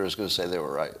predictor is going to say they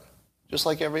were right, just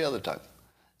like every other time.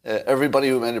 Everybody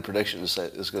who made a prediction is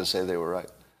going to say they were right.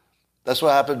 That's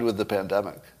what happened with the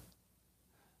pandemic.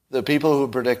 The people who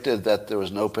predicted that there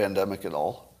was no pandemic at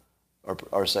all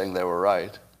are saying they were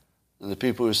right. And the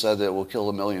people who said it will kill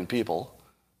 1 million people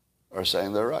are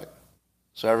saying they're right.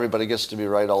 So everybody gets to be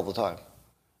right all the time.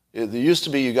 There used to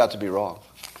be you got to be wrong.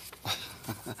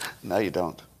 Now you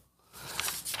don't.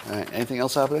 All right, anything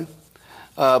else happening?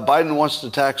 Biden wants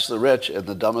to tax the rich in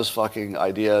the dumbest fucking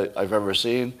idea I've ever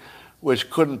seen,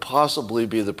 which couldn't possibly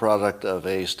be the product of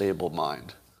a stable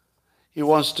mind. He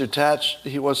wants to tax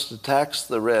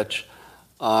the rich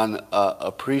on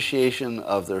appreciation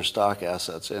of their stock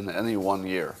assets in any 1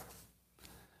 year,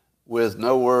 with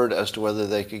no word as to whether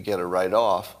they could get a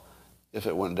write-off if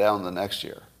it went down the next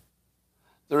year.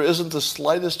 There isn't the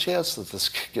slightest chance that this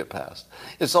could get passed.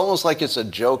 It's almost like it's a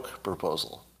joke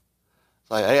proposal.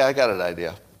 It's like, hey, I got an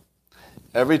idea.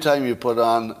 Every time you put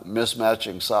on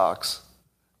mismatching socks,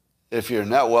 if your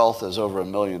net wealth is over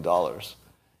 $1 million,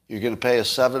 you're going to pay a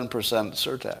 7%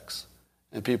 surtax.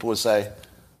 And people would say,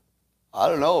 I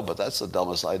don't know, but that's the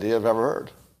dumbest idea I've ever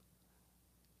heard.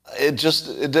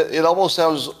 It almost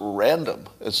sounds random.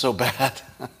 It's so bad.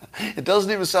 It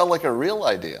doesn't even sound like a real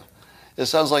idea. It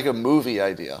sounds like a movie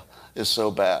idea. It's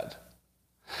so bad.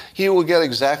 He will get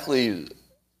exactly,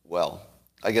 well,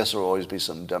 I guess there will always be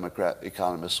some Democrat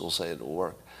economists who will say it will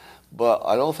work. But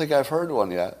I don't think I've heard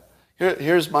one yet.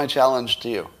 Here's my challenge to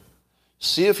you.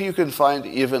 See if you can find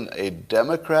even a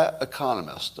Democrat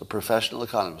economist, a professional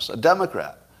economist, a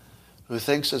Democrat, who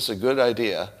thinks it's a good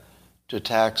idea to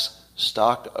tax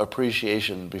stock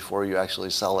appreciation before you actually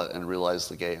sell it and realize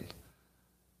the gain.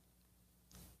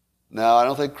 No, I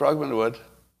don't think Krugman would.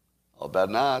 I'll bet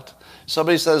not.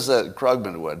 Somebody says that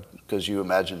Krugman would, because you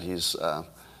imagine he's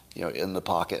in the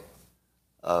pocket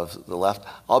of the left.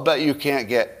 I'll bet you can't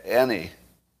get any.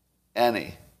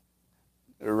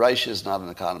 Reich is not an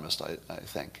economist, I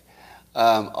think.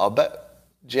 I'll bet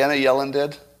Janet Yellen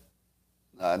did?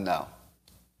 No.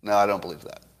 No, I don't believe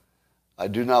that. I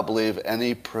do not believe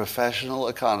any professional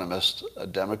economist, a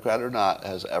Democrat or not,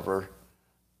 has ever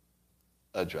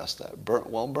addressed that.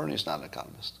 Well, Bernie's not an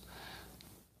economist.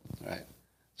 Right?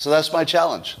 So that's my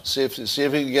challenge. See if you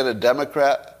can get a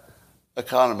Democrat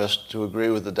economist to agree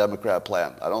with the Democrat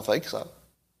plan. I don't think so.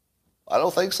 I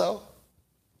don't think so.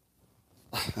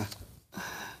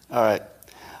 All right.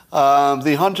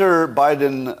 The Hunter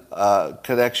Biden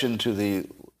connection to the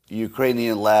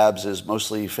Ukrainian labs is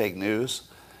mostly fake news.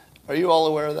 Are you all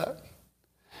aware of that?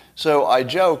 So I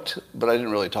joked, but I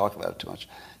didn't really talk about it too much.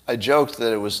 I joked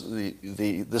that it was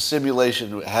the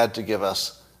simulation had to give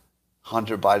us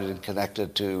Hunter Biden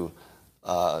connected to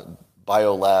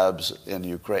biolabs in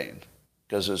Ukraine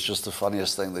because it was just the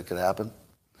funniest thing that could happen.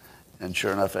 And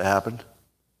sure enough, it happened.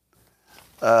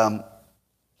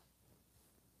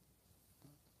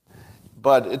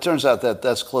 But it turns out that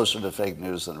that's closer to fake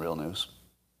news than real news.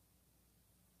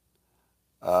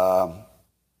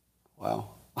 Wow.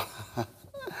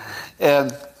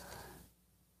 And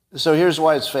so here's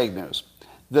why it's fake news.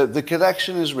 The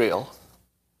connection is real,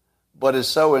 but it's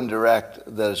so indirect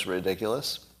that it's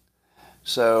ridiculous.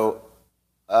 So,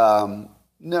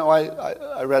 no,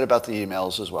 I read about the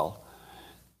emails as well.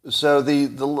 So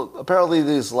apparently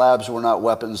these labs were not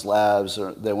weapons labs,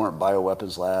 or they weren't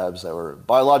bioweapons labs. They were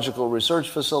biological research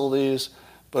facilities,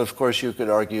 but of course you could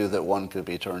argue that one could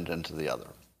be turned into the other.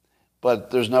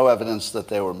 But there's no evidence that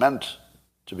they were meant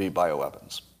to be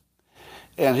bioweapons.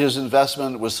 And his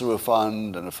investment was through a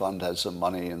fund, and a fund had some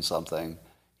money in something.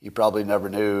 He probably never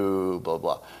knew, blah,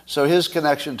 blah. So his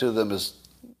connection to them is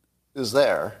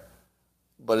there,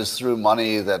 but it's through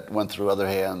money that went through other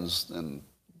hands, and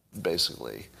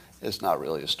basically it's not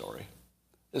really a story.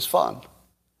 It's fun.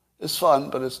 It's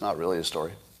fun, but it's not really a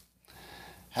story.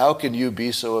 How can you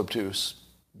be so obtuse?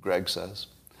 Greg says.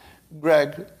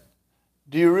 Greg,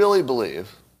 do you really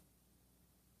believe,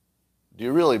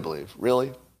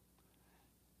 really,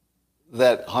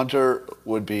 that Hunter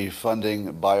would be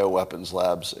funding bioweapons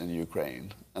labs in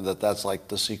Ukraine and that that's like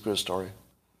the secret story?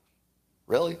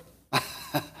 Really?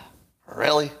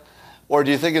 Really? Or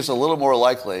do you think it's a little more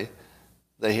likely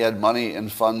that he had money in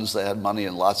funds that had money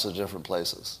in lots of different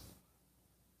places?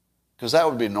 Because that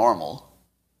would be normal.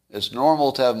 It's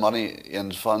normal to have money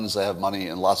in funds that have money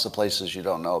in lots of places you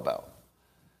don't know about.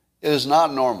 It is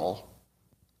not normal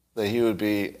that he would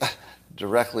be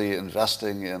directly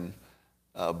investing in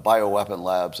bioweapon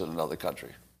labs in another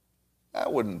country.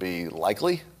 That wouldn't be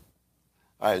likely.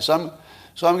 All right, so I'm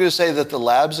going to say that the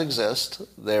labs exist.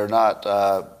 They're not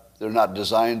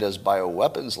designed as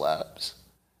bioweapons labs,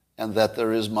 and that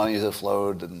there is money that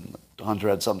flowed, and Hunter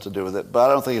had something to do with it. But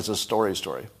I don't think it's a story.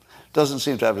 Doesn't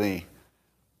seem to have any,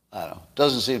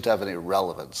 doesn't seem to have any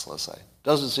relevance, let's say.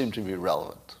 Doesn't seem to be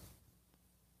relevant.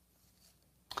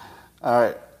 All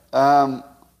right.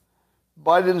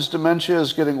 Biden's dementia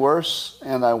is getting worse,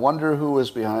 and I wonder who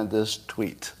is behind this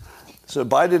tweet. So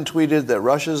Biden tweeted that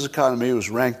Russia's economy was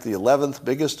ranked the 11th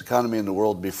biggest economy in the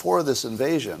world before this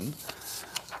invasion,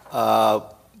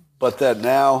 but that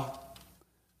now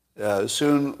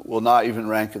soon will not even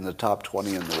rank in the top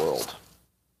 20 in the world.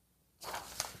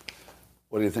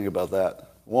 What do you think about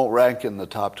that? Won't rank in the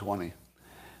top 20.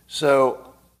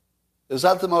 So is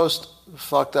that the most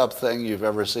fucked up thing you've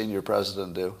ever seen your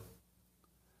president do?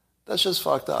 That's just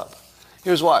fucked up.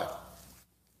 Here's why.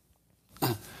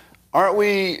 Aren't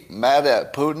we mad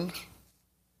at Putin?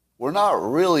 We're not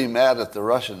really mad at the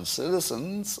Russian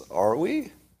citizens, are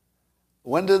we?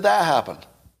 When did that happen?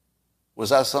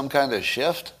 Was that some kind of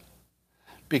shift?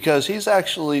 Because he's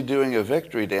actually doing a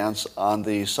victory dance on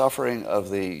the suffering of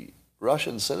the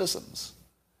Russian citizens.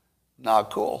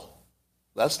 Not cool.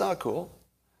 That's not cool.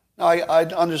 Now, I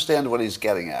understand what he's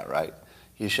getting at, right?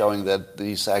 He's showing that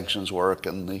these sanctions work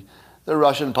and the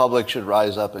Russian public should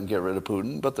rise up and get rid of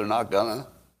Putin, but they're not gonna.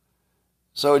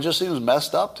 So it just seems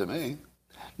messed up to me.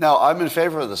 Now, I'm in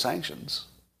favor of the sanctions.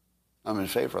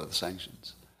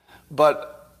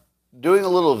 But doing a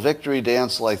little victory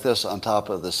dance like this on top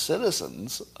of the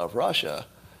citizens of Russia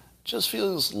just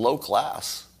feels low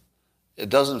class. It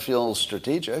doesn't feel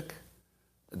strategic.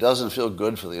 It doesn't feel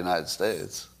good for the United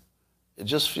States. It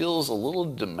just feels a little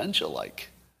dementia-like.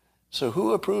 So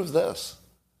who approved this?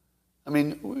 I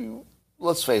mean,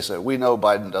 let's face it, we know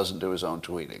Biden doesn't do his own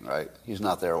tweeting, right? He's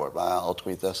not there where, I'll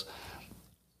tweet this.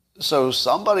 So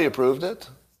somebody approved it.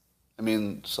 I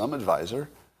mean, some advisor.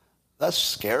 That's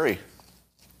scary.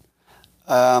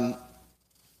 So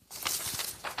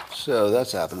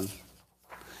that's happening.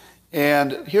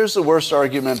 And here's the worst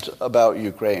argument about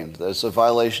Ukraine. That it's a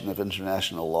violation of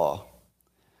international law.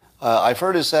 I've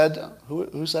heard it said,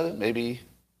 who said it? Maybe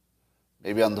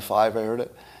maybe on the 5 I heard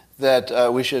it,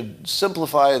 that we should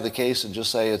simplify the case and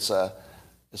just say it's a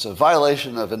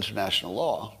violation of international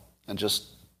law and just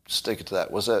stick it to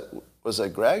that. Was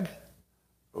it Greg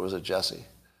or was it Jesse?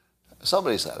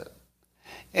 Somebody said it.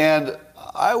 And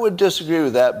I would disagree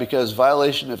with that because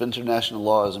violation of international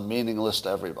law is meaningless to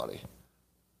everybody.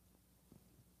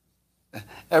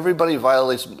 Everybody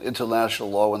violates international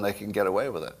law when they can get away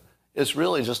with it. It's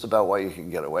really just about what you can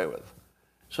get away with.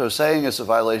 So saying it's a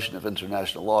violation of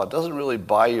international law doesn't really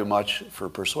buy you much for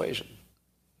persuasion.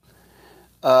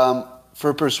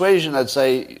 For persuasion, I'd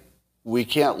say we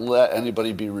can't let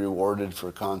anybody be rewarded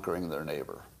for conquering their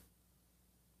neighbor.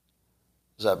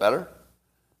 Is that better?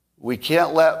 We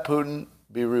can't let Putin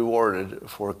be rewarded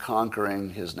for conquering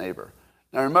his neighbor.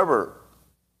 Now remember,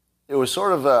 it was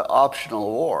sort of an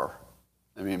optional war.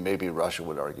 I mean, maybe Russia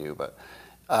would argue, but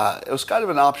it was kind of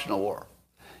an optional war.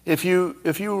 If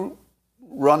you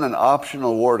run an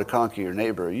optional war to conquer your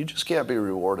neighbor, you just can't be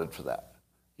rewarded for that.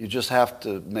 You just have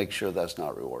to make sure that's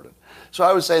not rewarded. So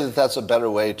I would say that that's a better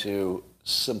way to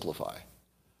simplify,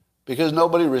 because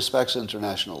nobody respects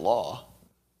international law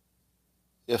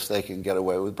if they can get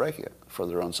away with breaking it for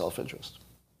their own self-interest.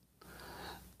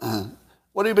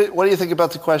 What do you think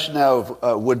about the question now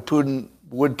of would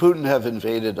Putin have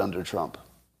invaded under Trump?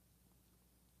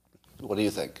 What do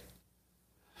you think?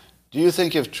 Do you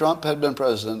think if Trump had been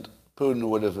president, Putin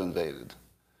would have invaded?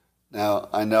 Now,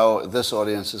 I know this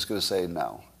audience is going to say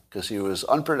no, because he was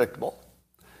unpredictable,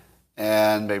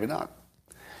 and maybe not.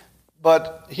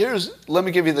 But let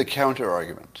me give you the counter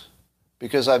argument,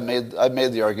 because I've made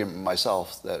the argument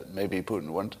myself that maybe Putin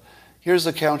wouldn't. Here's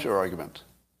the counter argument.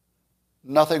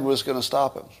 Nothing was going to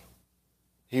stop him.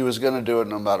 He was going to do it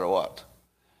no matter what.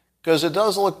 Because it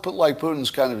does look like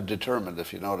Putin's kind of determined,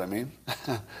 if you know what I mean.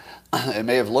 It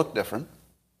may have looked different,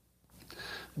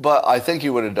 but I think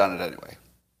he would have done it anyway.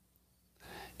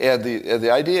 And the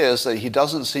idea is that he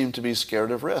doesn't seem to be scared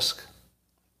of risk,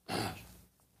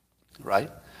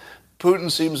 right?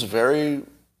 Putin seems very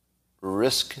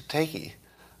risk-takey.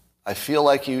 I feel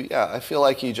like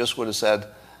he just would have said,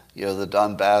 the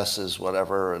Donbass is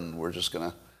whatever, and we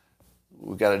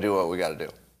got to do what we got to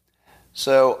do.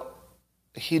 So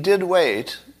he did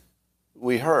wait,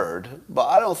 we heard, but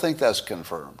I don't think that's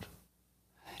confirmed.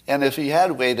 And if he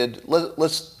had waited,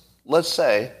 let's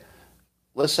say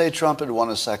Trump had won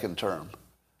a second term.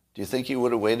 Do you think he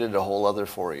would have waited a whole other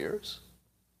 4 years?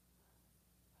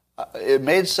 It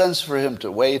made sense for him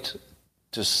to wait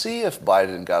to see if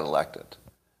Biden got elected.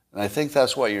 And I think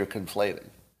that's what you're conflating.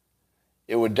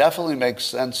 It would definitely make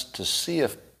sense to see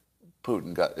if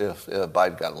Biden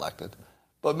got elected.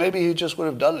 But maybe he just would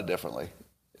have done it differently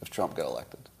if Trump got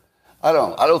elected. I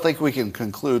don't think we can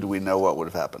conclude we know what would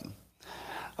have happened.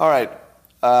 All right.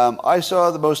 I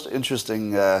saw the most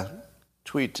interesting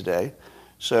tweet today.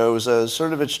 So it was a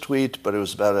Cernovich tweet, but it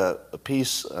was about a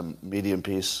piece, a Medium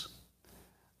piece,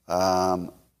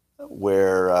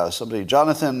 where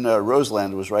Jonathan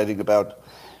Roseland was writing about,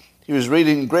 he was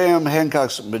reading Graham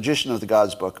Hancock's Magician of the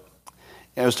Gods book,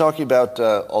 and he was talking about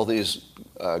all these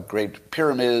great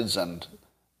pyramids and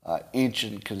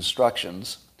ancient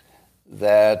constructions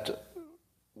that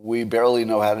we barely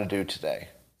know how to do today,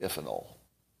 if at all.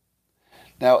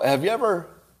 Now, have you ever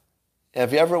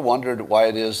wondered why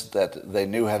it is that they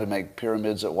knew how to make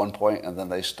pyramids at one point and then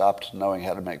they stopped knowing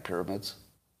how to make pyramids?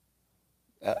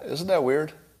 Isn't that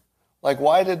weird? Like,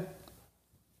 why did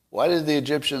the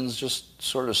Egyptians just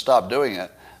sort of stop doing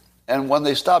it? And when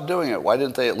they stopped doing it, why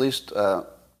didn't they at least,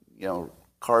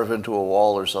 carve into a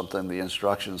wall or something the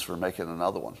instructions for making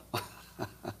another one?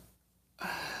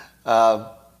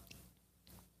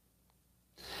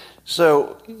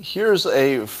 So here's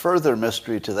a further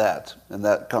mystery to that, and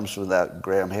that comes from that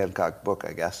Graham Hancock book,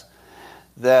 I guess,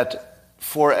 that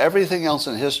for everything else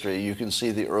in history, you can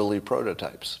see the early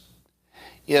prototypes.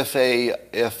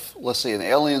 If let's say an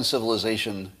alien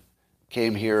civilization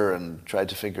came here and tried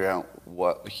to figure out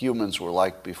what humans were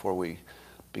like before we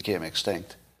became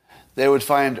extinct, they would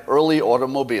find early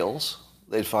automobiles,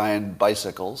 they'd find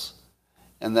bicycles,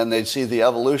 and then they'd see the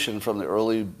evolution from the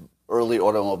early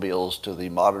automobiles to the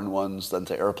modern ones, then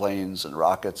to airplanes and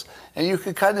rockets. And you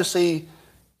could kind of see,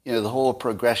 the whole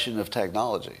progression of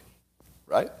technology,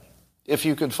 right? If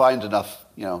you could find enough,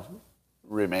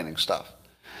 remaining stuff.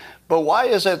 But why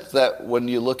is it that when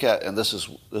you look at, and this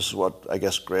is what I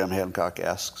guess Graham Hancock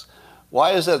asks,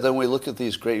 why is it that when we look at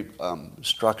these great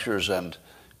structures and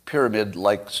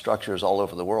pyramid-like structures all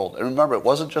over the world, and remember, it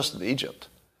wasn't just in Egypt.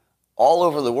 All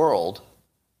over the world,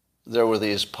 there were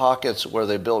these pockets where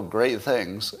they built great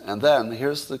things, and then,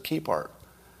 here's the key part,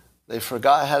 they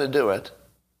forgot how to do it,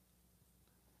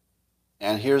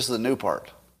 and here's the new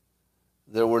part.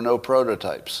 there were no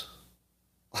prototypes.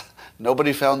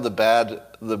 Nobody found the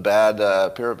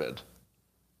bad pyramid.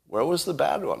 Where was the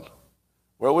bad one?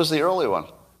 Where was the early one?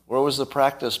 Where was the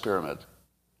practice pyramid?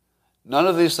 None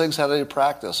of these things had any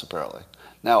practice, apparently.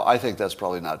 Now, I think that's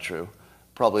probably not true.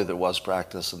 Probably there was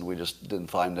practice and we just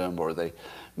didn't find them, or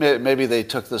maybe they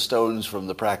took the stones from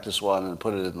the practice one and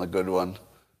put it in the good one.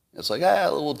 It's like,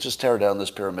 we'll just tear down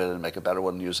this pyramid and make a better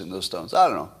one using those stones. I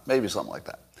don't know, maybe something like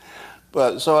that.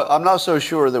 But so I'm not so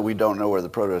sure that we don't know where the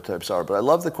prototypes are, but I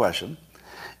love the question.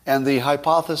 And the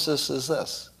hypothesis is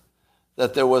this,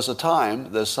 that there was a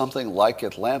time that something like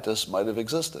Atlantis might have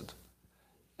existed,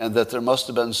 and that there must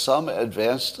have been some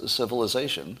advanced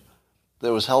civilization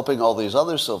that was helping all these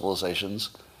other civilizations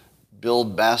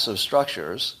build massive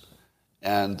structures.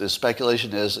 And the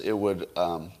speculation is it would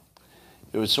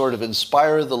sort of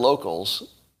inspire the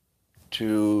locals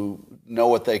to know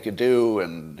what they could do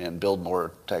and build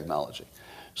more technology.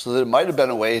 So that it might have been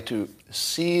a way to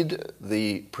seed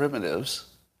the primitives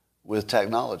with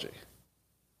technology.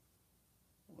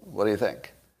 What do you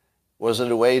think? Was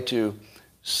it a way to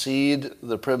seed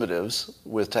the primitives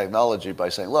with technology by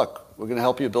saying, look, we're going to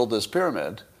help you build this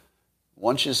pyramid.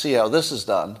 Once you see how this is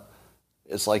done,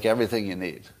 it's like everything you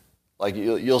need. Like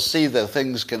you'll see that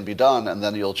things can be done, and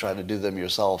then you'll try to do them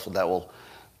yourself, and that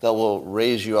will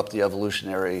raise you up the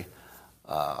evolutionary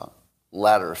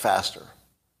ladder faster,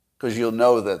 because you'll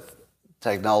know that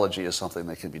technology is something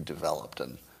that can be developed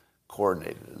and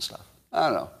coordinated and stuff. I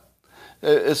don't know.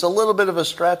 It's a little bit of a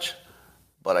stretch,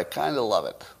 but I kind of love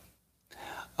it.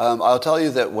 I'll tell you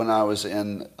that when I was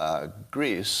in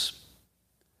Greece,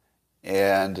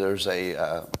 and there's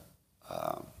a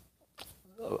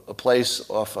place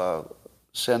off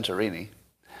Santorini.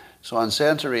 So on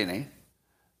Santorini,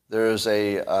 there's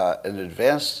an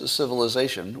advanced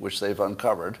civilization which they've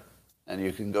uncovered, and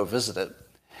you can go visit it,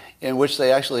 in which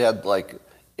they actually had like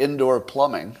indoor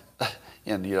plumbing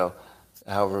in,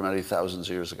 however many thousands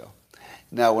of years ago.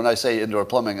 Now, when I say indoor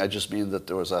plumbing, I just mean that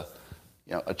there was a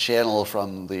channel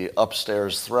from the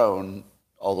upstairs throne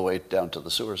all the way down to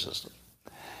the sewer system.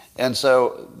 And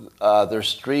so their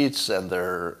streets and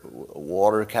their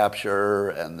water capture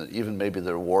and even maybe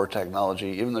their war technology,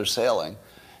 even their sailing,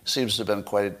 seems to have been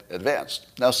quite advanced.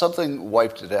 Now, something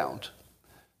wiped it out.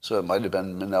 So it might have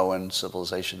been Minoan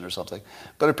civilization or something.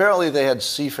 But apparently they had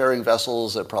seafaring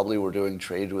vessels that probably were doing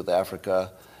trade with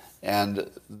Africa. And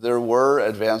there were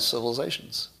advanced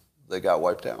civilizations that got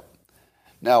wiped out.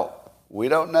 Now, we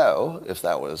don't know if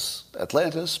that was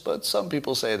Atlantis, but some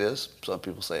people say it is. Some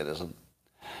people say it isn't.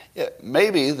 Yeah,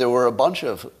 maybe there were a bunch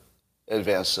of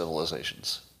advanced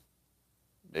civilizations.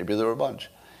 Maybe there were a bunch.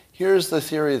 Here's the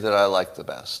theory that I like the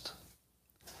best.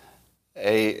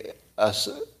 An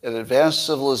advanced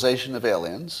civilization of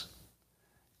aliens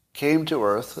came to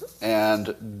Earth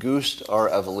and goosed our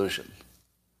evolution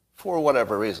for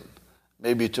whatever reason.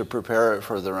 Maybe to prepare it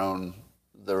for their own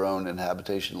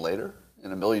inhabitation later, in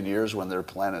 1 million years when their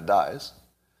planet dies.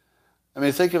 I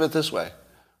mean, think of it this way.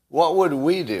 What would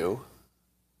we do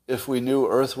if we knew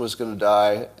Earth was going to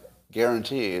die,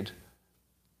 guaranteed,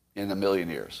 in 1 million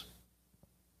years?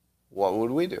 What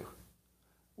would we do?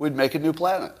 We'd make a new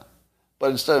planet. But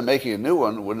instead of making a new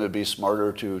one, wouldn't it be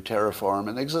smarter to terraform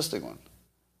an existing one?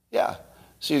 Yeah.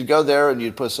 So you'd go there and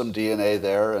you'd put some DNA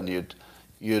there and you'd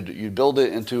build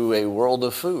it into a world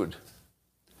of food,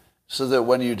 so that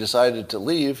when you decided to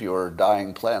leave your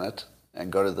dying planet and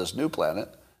go to this new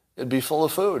planet, it'd be full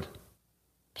of food.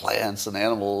 Plants and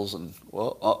animals and,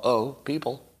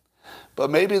 people. But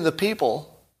maybe the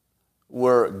people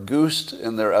were goosed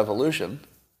in their evolution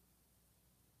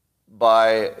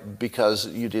because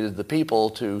you needed the people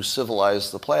to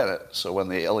civilize the planet. So when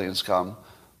the aliens come,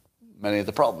 many of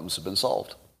the problems have been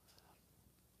solved.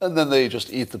 And then they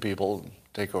just eat the people and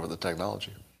take over the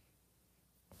technology.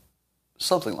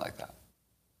 Something like that.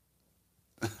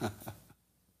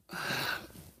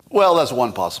 Well, that's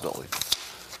one possibility.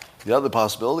 The other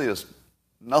possibility is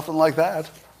nothing like that.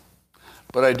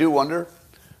 But I do wonder,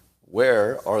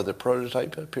 where are the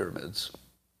prototype pyramids?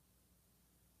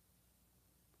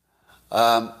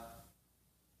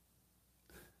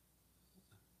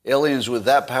 Aliens with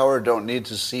that power don't need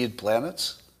to seed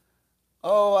planets?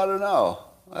 Oh, I don't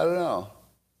know.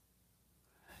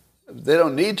 They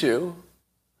don't need to.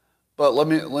 But let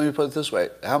me put it this way.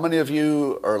 How many of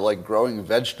you are like growing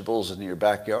vegetables in your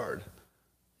backyard?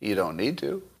 You don't need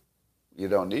to. You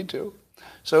don't need to.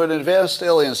 So an advanced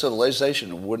alien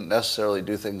civilization wouldn't necessarily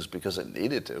do things because it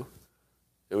needed to.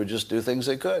 It would just do things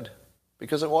it could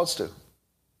because it wants to.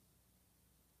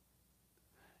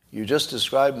 You just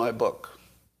described my book.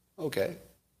 Okay.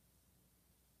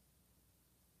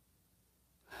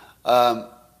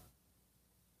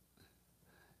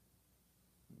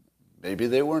 Maybe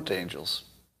they weren't angels.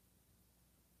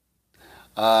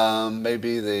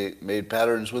 Maybe they made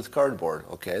patterns with cardboard.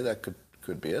 Okay, that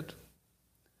could be it.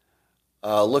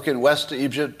 Look in West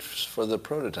Egypt for the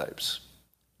prototypes.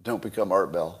 Don't become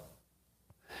Art Bell.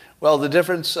 Well, the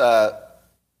difference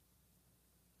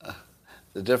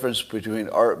between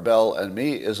Art Bell and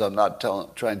me is I'm not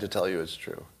trying to tell you it's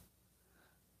true.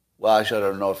 Well, actually, I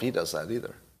don't know if he does that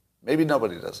either. Maybe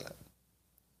nobody does that.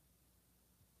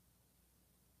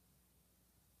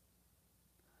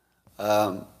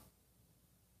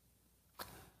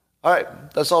 All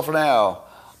right, that's all for now.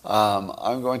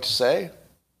 I'm going to say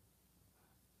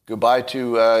goodbye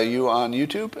to you on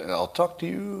YouTube, and I'll talk to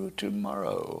you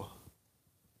tomorrow.